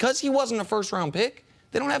 But because he wasn't a first-round pick,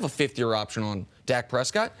 they don't have a 5th-year option on Dak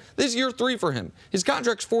Prescott. This is year 3 for him. His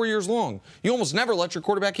contract's 4 years long. You almost never let your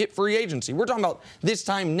quarterback hit free agency. We're talking about this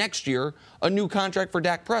time next year, a new contract for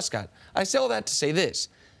Dak Prescott. I say all that to say this.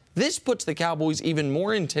 This puts the Cowboys even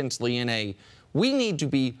more intensely in a, we need to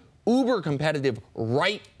be uber competitive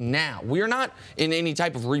right now. We are not in any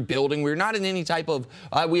type of rebuilding. We're not in any type of,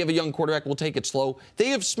 we have a young quarterback, we'll take it slow. They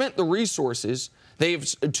have spent the resources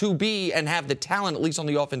to be and have the talent, at least on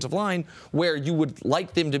the offensive line, where you would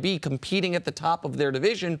like them to be competing at the top of their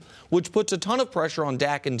division, which puts a ton of pressure on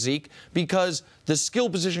Dak and Zeke because the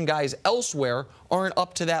skill position guys elsewhere aren't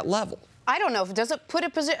up to that level. I don't know if it does it put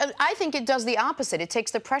a position. I think it does the opposite. It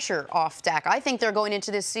takes the pressure off Dak. I think they're going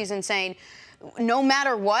into this season saying, no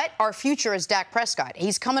matter what, our future is Dak Prescott.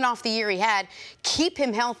 He's coming off the year he had. Keep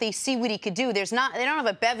him healthy, see what he could do. They don't have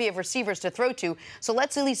a bevy of receivers to throw to, so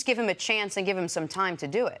let's at least give him a chance and give him some time to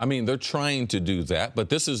do it. I mean, they're trying to do that, but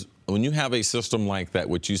this is when you have a system like that,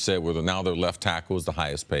 what you said, where now their left tackle is the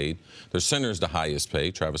highest paid, their center is the highest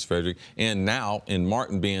paid, Travis Frederick, and now in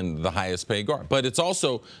Martin being the highest paid guard. But it's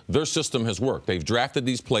also their system has worked. They've drafted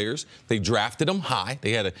these players. They drafted them high.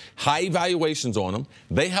 They had high evaluations on them.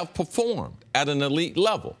 They have performed at an elite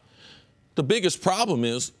level. The biggest problem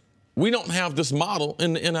is we don't have this model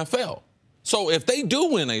in the NFL. So if they do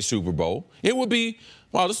win a Super Bowl, it would be,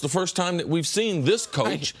 wow, this is the first time that we've seen this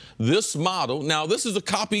coach, this model. Now, this is a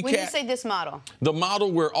copycat. When you say this model? The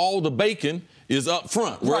model where all the bacon is up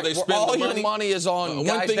front, where they spend all the money. your money is on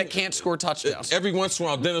guys that can't score touchdowns. Every once in a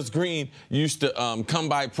while, Dennis Green used to come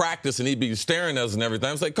by practice, and he'd be staring at us and everything.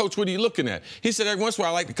 I was like, Coach, what are you looking at? He said, every once in a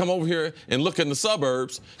while, I like to come over here and look in the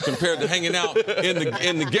suburbs compared to hanging out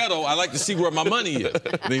in the ghetto. I like to see where my money is.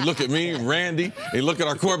 And he look at me, Randy, and he look at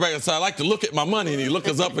our quarterback and say, I like to look at my money, and he look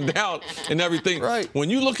us up and down and everything. Right. When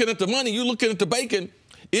you're looking at the money, you're looking at the bacon,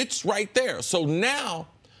 it's right there. So now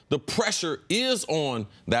the pressure is on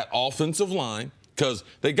that offensive line, because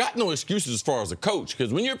they got no excuses as far as a coach.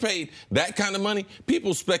 Because when you're paid that kind of money,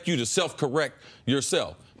 people expect you to self-correct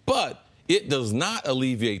yourself. But it does not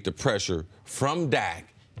alleviate the pressure from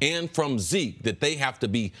Dak and from Zeke that they have to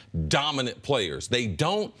be dominant players. They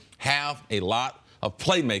don't have a lot of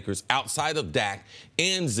playmakers outside of Dak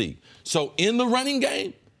and Zeke. So in the running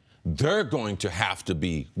game, they're going to have to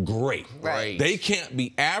be great. Right. They can't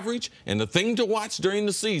be average. And the thing to watch during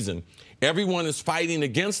the season, everyone is fighting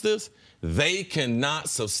against this. They cannot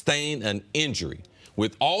sustain an injury.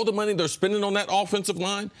 With all the money they're spending on that offensive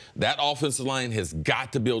line has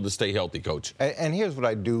got to be able to stay healthy, Coach. And here's what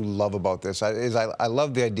I do love about this, I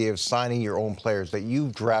love the idea of signing your own players that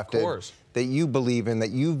you've drafted, that you believe in,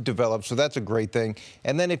 that you've developed, so that's a great thing.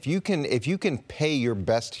 And then if you can pay your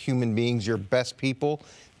best human beings, your best people,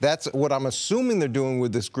 that's what I'm assuming they're doing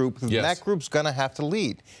with this group. Yes. That group's going to have to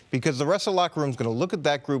lead, because the rest of the locker room is going to look at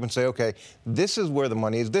that group and say, okay, this is where the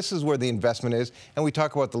money is, this is where the investment is. And we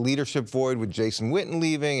talk about the leadership void with Jason Witten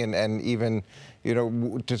leaving, and even, you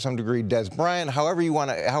know, to some degree, Des Bryant. However you want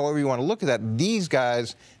to look at that, these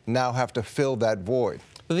guys now have to fill that void.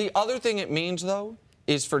 The other thing it means, though,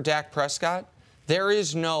 is for Dak Prescott,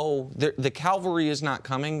 the cavalry is not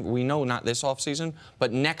coming. We know not this offseason,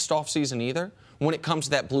 but next offseason either, when it comes to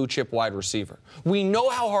that blue chip wide receiver. We know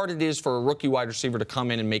how hard it is for a rookie wide receiver to come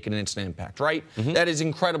in and make an instant impact, right? Mm-hmm. That is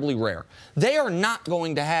incredibly rare. They are not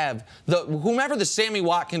going to have whomever the Sammy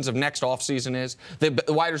Watkins of next offseason is, the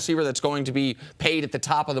wide receiver that's going to be paid at the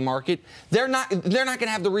top of the market. They're not going to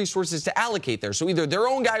have the resources to allocate there. So either their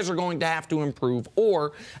own guys are going to have to improve,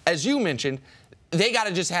 or, as you mentioned, they got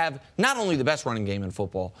to just have not only the best running game in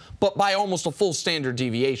football, but by almost a full standard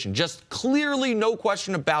deviation. Just clearly, no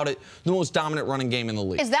question about it, the most dominant running game in the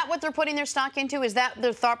league. Is that what they're putting their stock into? Is that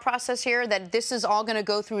their thought process here, that this is all going to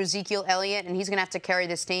go through Ezekiel Elliott and he's going to have to carry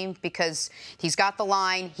this team because he's got the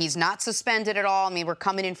line, he's not suspended at all? I mean, we're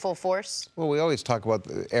coming in full force. Well, we always talk about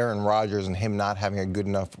Aaron Rodgers and him not having a good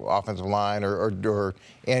enough offensive line, or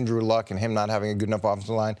Andrew Luck and him not having a good enough offensive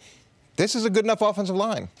line. This is a good enough offensive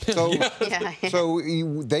line. So,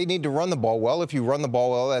 they need to run the ball well. If you run the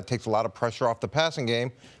ball well, that takes a lot of pressure off the passing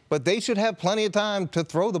game. But they should have plenty of time to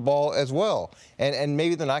throw the ball as well. And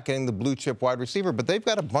maybe they're not getting the blue chip wide receiver, but they've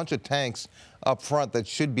got a bunch of tanks up front that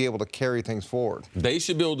should be able to carry things forward. They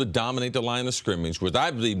should be able to dominate the line of scrimmage, which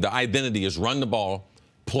I believe the identity is run the ball,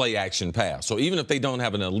 play action pass. So even if they don't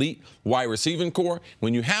have an elite wide receiving core,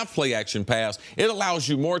 when you have play action pass, it allows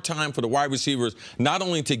you more time for the wide receivers not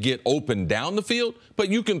only to get open down the field, but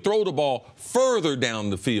you can throw the ball further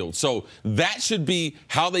down the field. So that should be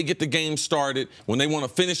how they get the game started. When they want to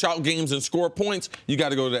finish out games and score points, you got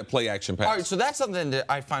to go to that play action pass. All right, so that's something that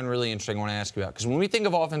I find really interesting. I want to ask you about, because when we think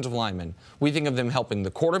of offensive linemen, we think of them helping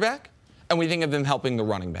the quarterback, and we think of them helping the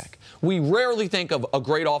running back. We rarely think of a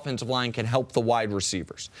great offensive line can help the wide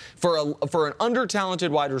receivers. For an under-talented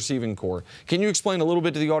wide receiving core, can you explain a little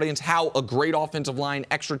bit to the audience how a great offensive line,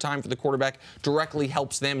 extra time for the quarterback, directly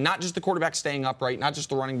helps them, not just the quarterback staying upright, not just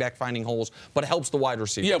the running back finding holes, but helps the wide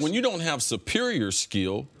receivers? Yeah, when you don't have superior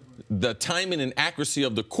skill, the timing and accuracy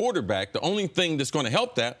of the quarterback, the only thing that's going to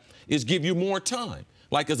help that is give you more time.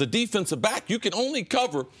 Like as a defensive back, you can only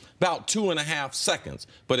cover about 2.5 seconds.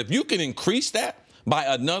 But if you can increase that by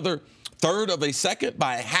another third of a second,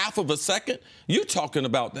 by a half of a second, you're talking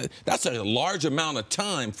about that's a large amount of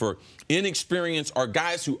time for inexperienced or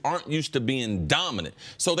guys who aren't used to being dominant.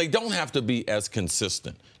 So they don't have to be as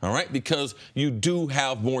consistent, all right, because you do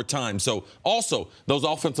have more time. So also, those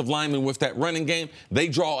offensive linemen with that running game, they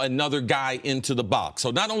draw another guy into the box.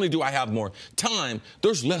 So not only do I have more time,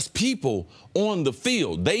 there's less people on the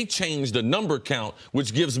field. They change the number count,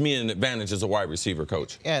 which gives me an advantage as a wide receiver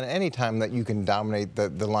coach. And any time that you can dominate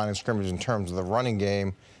the line of scrimmage in terms of the running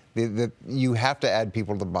game, you have to add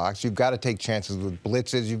people to the box. You've got to take chances with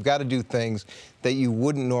blitzes. You've got to do things that you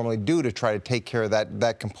wouldn't normally do to try to take care of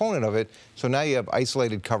that component of it. So now you have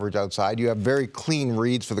isolated coverage outside. You have very clean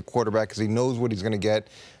reads for the quarterback because he knows what he's going to get.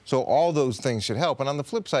 So all those things should help. And on the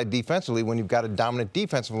flip side, defensively, when you've got a dominant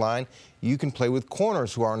defensive line, you can play with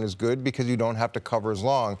corners who aren't as good because you don't have to cover as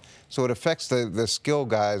long. So it affects the skill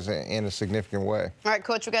guys in a significant way. All right,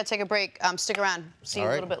 Coach, we got to take a break. Stick around. See you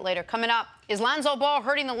All a little bit later. Coming up, is Lonzo Ball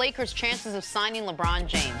hurting the Lakers' chances of signing LeBron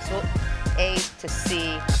James? Well, A to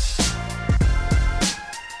C.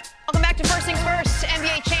 Welcome back to First Things First.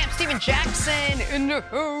 NBA champ Steven Jackson in the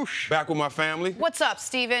house. Back with my family. What's up,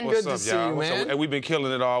 Steven? What's Good to up, see y'all? you, man. Hey, we've been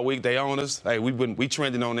killing it all week. They own us. Hey, we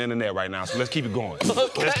trending on the internet right now, so let's keep it going.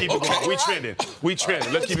 Let's keep it going. We trending. We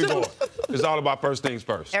trending. Let's keep it going. It's all about first things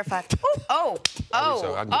first. Air 5. Oh.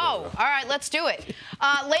 All right, let's do it.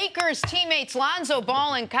 Lakers teammates Lonzo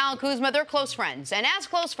Ball and Kyle Kuzma, they're close friends. And as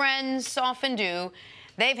close friends often do,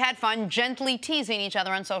 they've had fun gently teasing each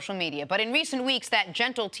other on social media. But in recent weeks, that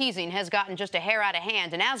gentle teasing has gotten just a hair out of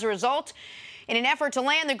hand. And as a result, in an effort to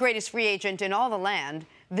land the greatest free agent in all the land,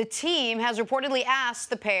 the team has reportedly asked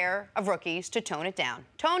the pair of rookies to tone it down.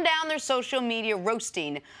 Tone down their social media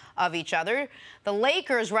roasting of each other. The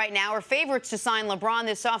Lakers right now are favorites to sign LeBron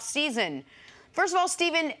this offseason. First of all,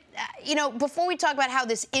 Steven, before we talk about how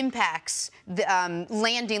this impacts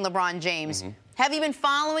landing LeBron James, have you been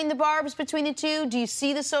following the barbs between the two? Do you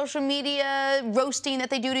see the social media roasting that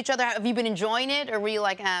they do to each other? Have you been enjoying it, or were you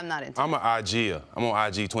like, I'm not into it? I'm an IGer. I'm on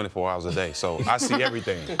IG 24 hours a day, so I see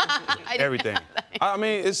everything. Everything. I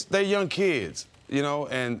mean, they're young kids,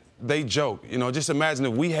 and they joke. Just imagine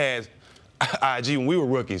if we had IG when we were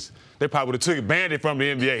rookies. They probably would have took it, banned it from the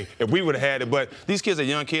NBA if we would have had it. But these kids are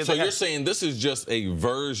young kids. So you're saying this is just a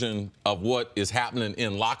version of what is happening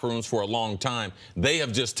in locker rooms for a long time. They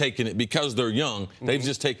have just taken it, because they're young, they've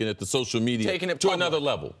just taken it to social media to another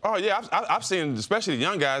level. Oh, yeah. I've seen, especially the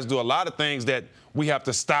young guys, do a lot of things that we have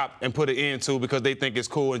to stop and put an end to because they think it's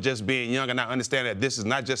cool and just being young and not understand that this is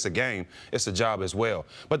not just a game, it's a job as well.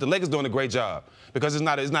 But the Lakers doing a great job because it's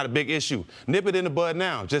not a big issue. Nip it in the bud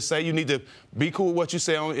now. Just say you need to be cool with what you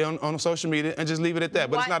say on social media and just leave it at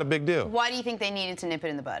that. But it's not a big deal. Why do you think they needed to nip it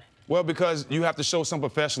in the bud? Well, because you have to show some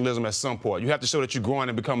professionalism at some point. You have to show that you're growing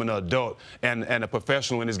and becoming an adult and a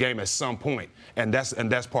professional in this game at some point. And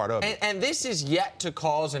that's part of it. And this is yet to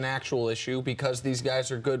cause an actual issue because these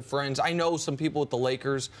guys are good friends. I know some people at the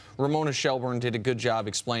Lakers, Ramona Shelburne did a good job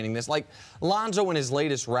explaining this. Like Lonzo in his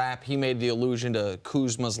latest rap, he made the allusion to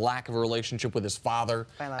Kuzma's lack of a relationship with his father.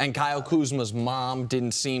 And Kyle Kuzma's mom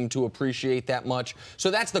didn't seem to appreciate that much. So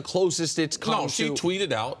that's the closest it's come to. She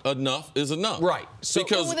tweeted out, enough is enough. Right. So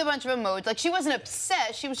because with a bunch of emojis. Like, she wasn't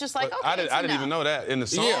upset. She was just like, okay, I didn't even know that in the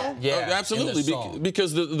song. Yeah, absolutely.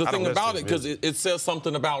 Because the thing about it, because it says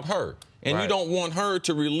something about her. And you don't want her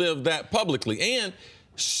to relive that publicly. And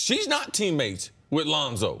she's not teammates with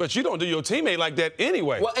Lonzo. But you don't do your teammate like that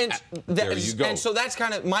anyway. Well, and there you go. And so that's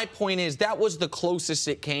kind of my point is that was the closest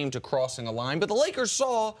it came to crossing a line. But the Lakers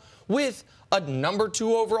saw with a number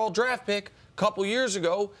 2 overall draft pick couple years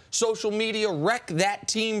ago, social media wrecked that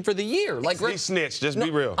team for the year. Like he snitched. Just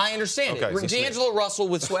be real. I understand it. D'Angelo Russell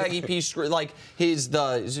with Swaggy P, like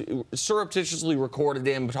surreptitiously recorded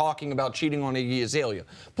him talking about cheating on Iggy Azalea.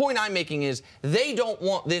 Point I'm making is they don't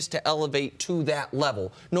want this to elevate to that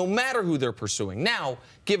level, no matter who they're pursuing. Now,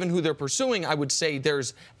 given who they're pursuing, I would say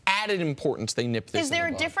there's added importance they nip this. Is there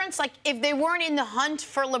a difference? Like, if they weren't in the hunt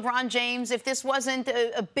for LeBron James, if this wasn't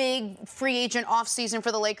a big free agent offseason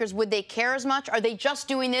for the Lakers, would they care as much? Are they just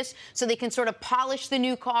doing this so they can sort of polish the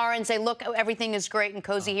new car and say, look, everything is great and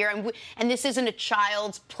cozy here, and this isn't a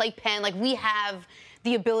child's playpen? Like, we have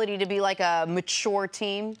the ability to be like a mature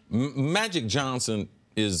team? Magic Johnson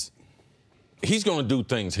he's going to do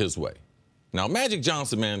things his way. Now, Magic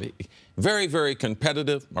Johnson, man, very, very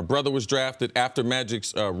competitive. My brother was drafted after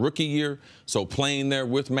Magic's rookie year, so playing there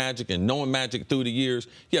with Magic and knowing Magic through the years,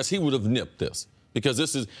 yes, he would have nipped this.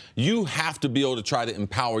 Because you have to be able to try to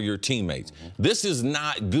empower your teammates. This is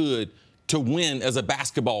not good to win as a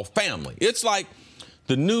basketball family. It's like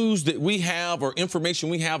the news that we have or information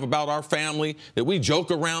we have about our family that we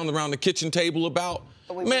joke around the kitchen table about.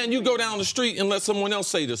 Man, you go down the street and let someone else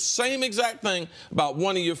say the same exact thing about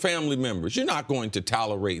one of your family members. You're not going to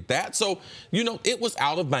tolerate that. So, you know, it was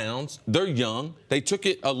out of bounds. They're young. They took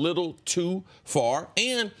it a little too far.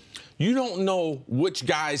 And you don't know which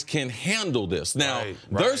guys can handle this. Now,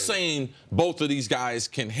 they're saying both of these guys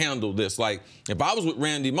can handle this. Like, if I was with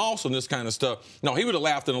Randy Moss on this kind of stuff, no, he would have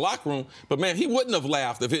laughed in the locker room. But, man, he wouldn't have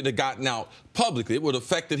laughed if it had gotten out publicly. It would have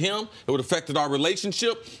affected him. It would have affected our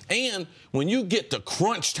relationship. And when you get to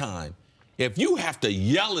crunch time, if you have to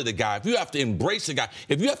yell at a guy, if you have to embrace a guy,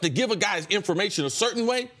 if you have to give a guy's information a certain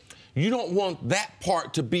way, you don't want that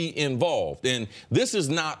part to be involved. And this is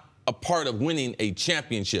not a part of winning a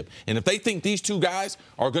championship. And if they think these two guys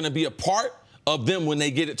are going to be a part of them when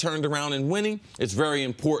they get it turned around and winning, it's very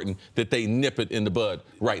important that they nip it in the bud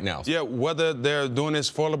right now. Yeah, whether they're doing this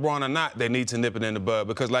for LeBron or not, they need to nip it in the bud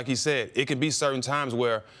because, like he said, it can be certain times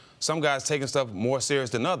where some guys taking stuff more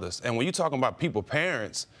serious than others. And when you're talking about people,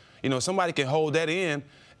 parents, you know, somebody can hold that in.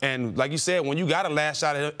 And like you said, when you got to lash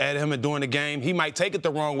out at him and during the game, he might take it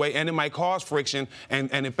the wrong way, and it might cause friction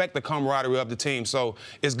and affect the camaraderie of the team. So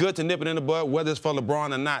it's good to nip it in the bud, whether it's for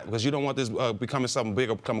LeBron or not, because you don't want this becoming something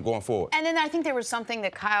bigger going forward. And then I think there was something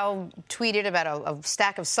that Kyle tweeted about a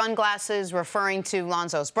stack of sunglasses referring to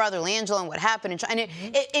Lonzo's brother, LiAngelo, and what happened. And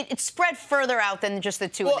it spread further out than just the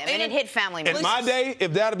two of them, and it hit family members. In my day,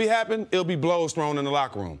 if that'll be happening, it'll be blows thrown in the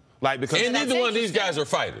locker room. Like, because and neither one of these guys are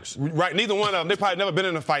fighters. Right, neither one of them. They probably never been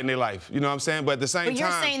in a fight in their life. You know what I'm saying? But at the same time. But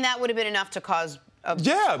you're saying that would have been enough to cause a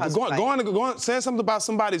going saying something about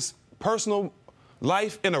somebody's personal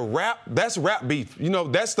life in a rap, that's rap beef. You know,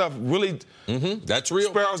 that stuff really that's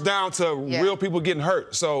real. Spirals down to real people getting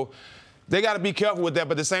hurt. So they got to be careful with that.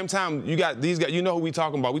 But at the same time, you got these guys. You know who we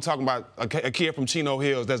talking about? We talking about a kid from Chino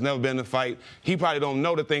Hills that's never been in a fight. He probably don't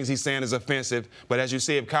know the things he's saying is offensive. But as you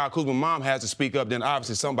see, if Kyle Kuzma's mom has to speak up, then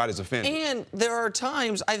obviously somebody's offended. And there are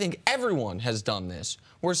times, I think everyone has done this,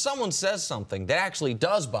 where someone says something that actually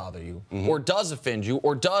does bother you, or does offend you,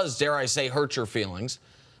 or does, dare I say, hurt your feelings,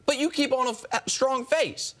 but you keep on a strong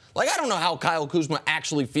face. Like, I don't know how Kyle Kuzma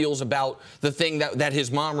actually feels about the thing that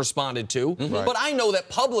his mom responded to, but I know that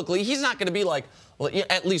publicly he's not going to be like, well,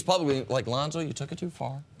 at least publicly, like, Lonzo, you took it too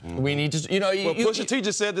far. We need to, you know. Well, Pusha T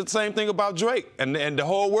just said the same thing about Drake, and the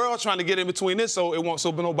whole world's trying to get in between this, so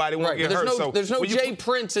nobody won't get hurt. There's no Jay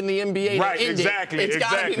Prince in the NBA. Right, exactly. It's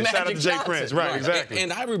got to be Shout out to Jay Prince. Right, exactly.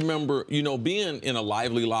 And I remember, you know, being in a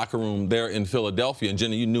lively locker room there in Philadelphia, and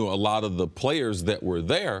Jenna, you knew a lot of the players that were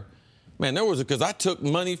there. Man, because I took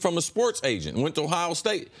money from a sports agent and went to Ohio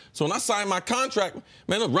State. So when I signed my contract,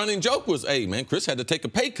 man, the running joke was, hey, man, Cris had to take a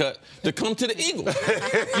pay cut to come to the Eagles.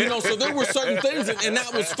 You know, so there were certain things, and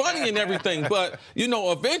that was funny and everything. But, you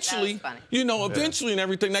know, eventually and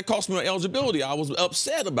everything, that cost me my eligibility. I was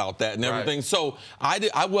upset about that and everything. So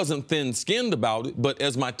I wasn't thin-skinned about it. But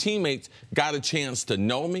as my teammates got a chance to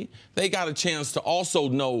know me, they got a chance to also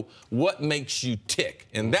know what makes you tick.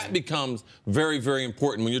 And that becomes very, very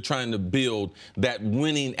important when you're trying to build that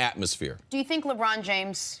winning atmosphere. Do you think LeBron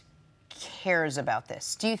James cares about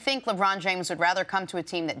this? Do you think LeBron James would rather come to a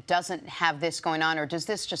team that doesn't have this going on, or does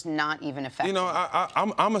this just not even affect him? You know,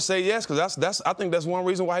 I'm going to say yes, because I think that's one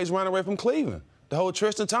reason why he's running away from Cleveland. The whole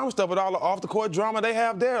Tristan Thompson stuff with all the off-the-court drama they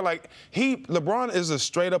have there. Like, LeBron is a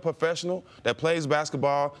straight-up professional that plays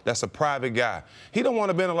basketball, that's a private guy. He don't want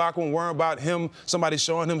to be in the locker room worrying about somebody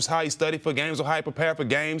showing him how he studied for games or how he prepared for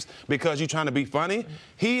games because you're trying to be funny.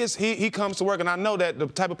 He comes to work, and I know that the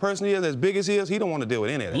type of person he is, as big as he is, he don't want to deal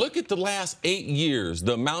with any of that. Look at the last 8 years,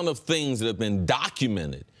 the amount of things that have been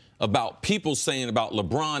documented about people saying about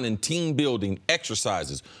LeBron and team building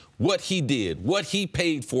exercises, what he did, what he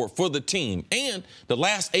paid for the team. And the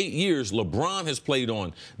last 8 years, LeBron has played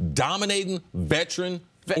on dominating,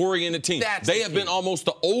 veteran-oriented teams. They have been almost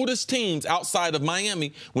the oldest teams outside of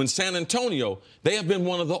Miami. When San Antonio, they have been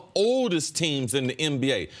one of the oldest teams in the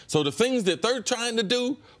NBA. So the things that they're trying to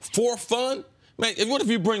do for fun, man, what if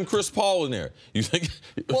you bring Chris Paul in there? You think?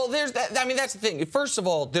 Well, there's that. I mean, that's the thing. First of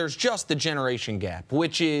all, there's just the generation gap,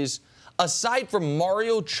 which is, aside from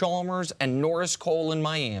Mario Chalmers and Norris Cole in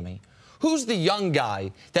Miami, who's the young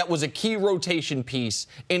guy that was a key rotation piece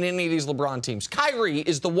in any of these LeBron teams? Kyrie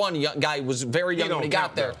is the one young guy who was very young when he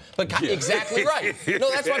got there. But exactly right.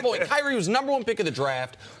 No, that's my point. Kyrie was number 1 pick of the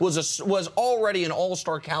draft, was already an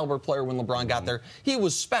all-star caliber player when LeBron got there. He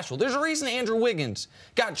was special. There's a reason Andrew Wiggins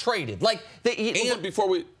got traded. Like, before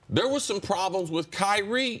we there were some problems with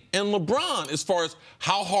Kyrie and LeBron as far as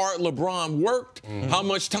how hard LeBron worked, how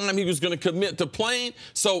much time he was going to commit to playing.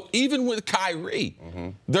 So even with Kyrie,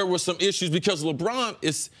 there were some issues because LeBron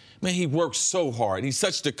is, man, he works so hard. He's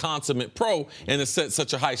such the consummate pro and has set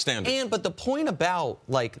such a high standard. But the point about,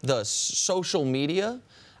 like, the social media,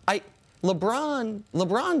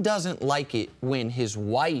 LeBron doesn't like it when his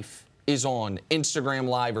wife is on Instagram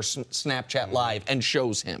Live or Snapchat Live and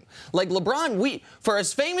shows him. Like, LeBron, for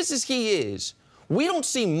as famous as he is, we don't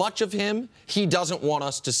see much of him he doesn't want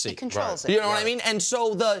us to see. He controls it. You know what I mean? And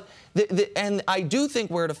so and I do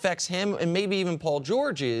think where it affects him and maybe even Paul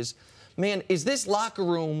George is, man, is this locker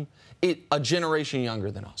room a generation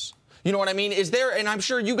younger than us? You know what I mean? Is there, and I'm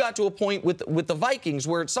sure you got to a point with the Vikings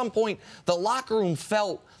where at some point the locker room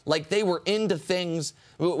felt like they were into things,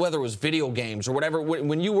 whether it was video games or whatever,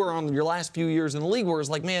 when you were on your last few years in the league, where it's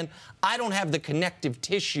like, man, I don't have the connective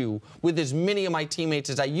tissue with as many of my teammates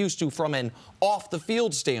as I used to from an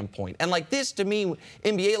off-the-field standpoint. And like this, to me,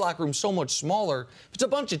 NBA locker room so much smaller. If it's a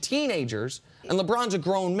bunch of teenagers and LeBron's a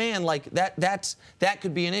grown man, like that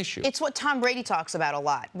could be an issue. It's what Tom Brady talks about a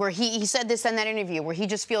lot, where he said this in that interview, where he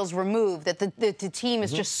just feels removed, that the team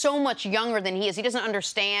is just so much younger than he is. He doesn't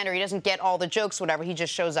understand or he doesn't get all the jokes, whatever. He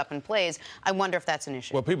just shows up and plays. I wonder if that's an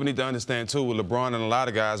issue. Well, people need to understand, too, with LeBron and a lot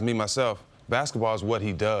of guys, me, myself, basketball is what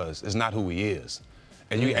he does. It's not who he is.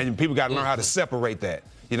 And people got to learn how to separate that.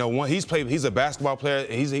 You know, he's a basketball player.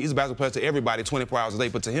 He's a basketball player to everybody 24 hours a day,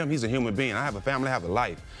 but to him, he's a human being. I have a family, I have a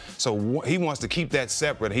life. So he wants to keep that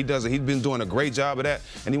separate. He's been doing a great job of that,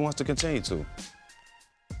 and he wants to continue to.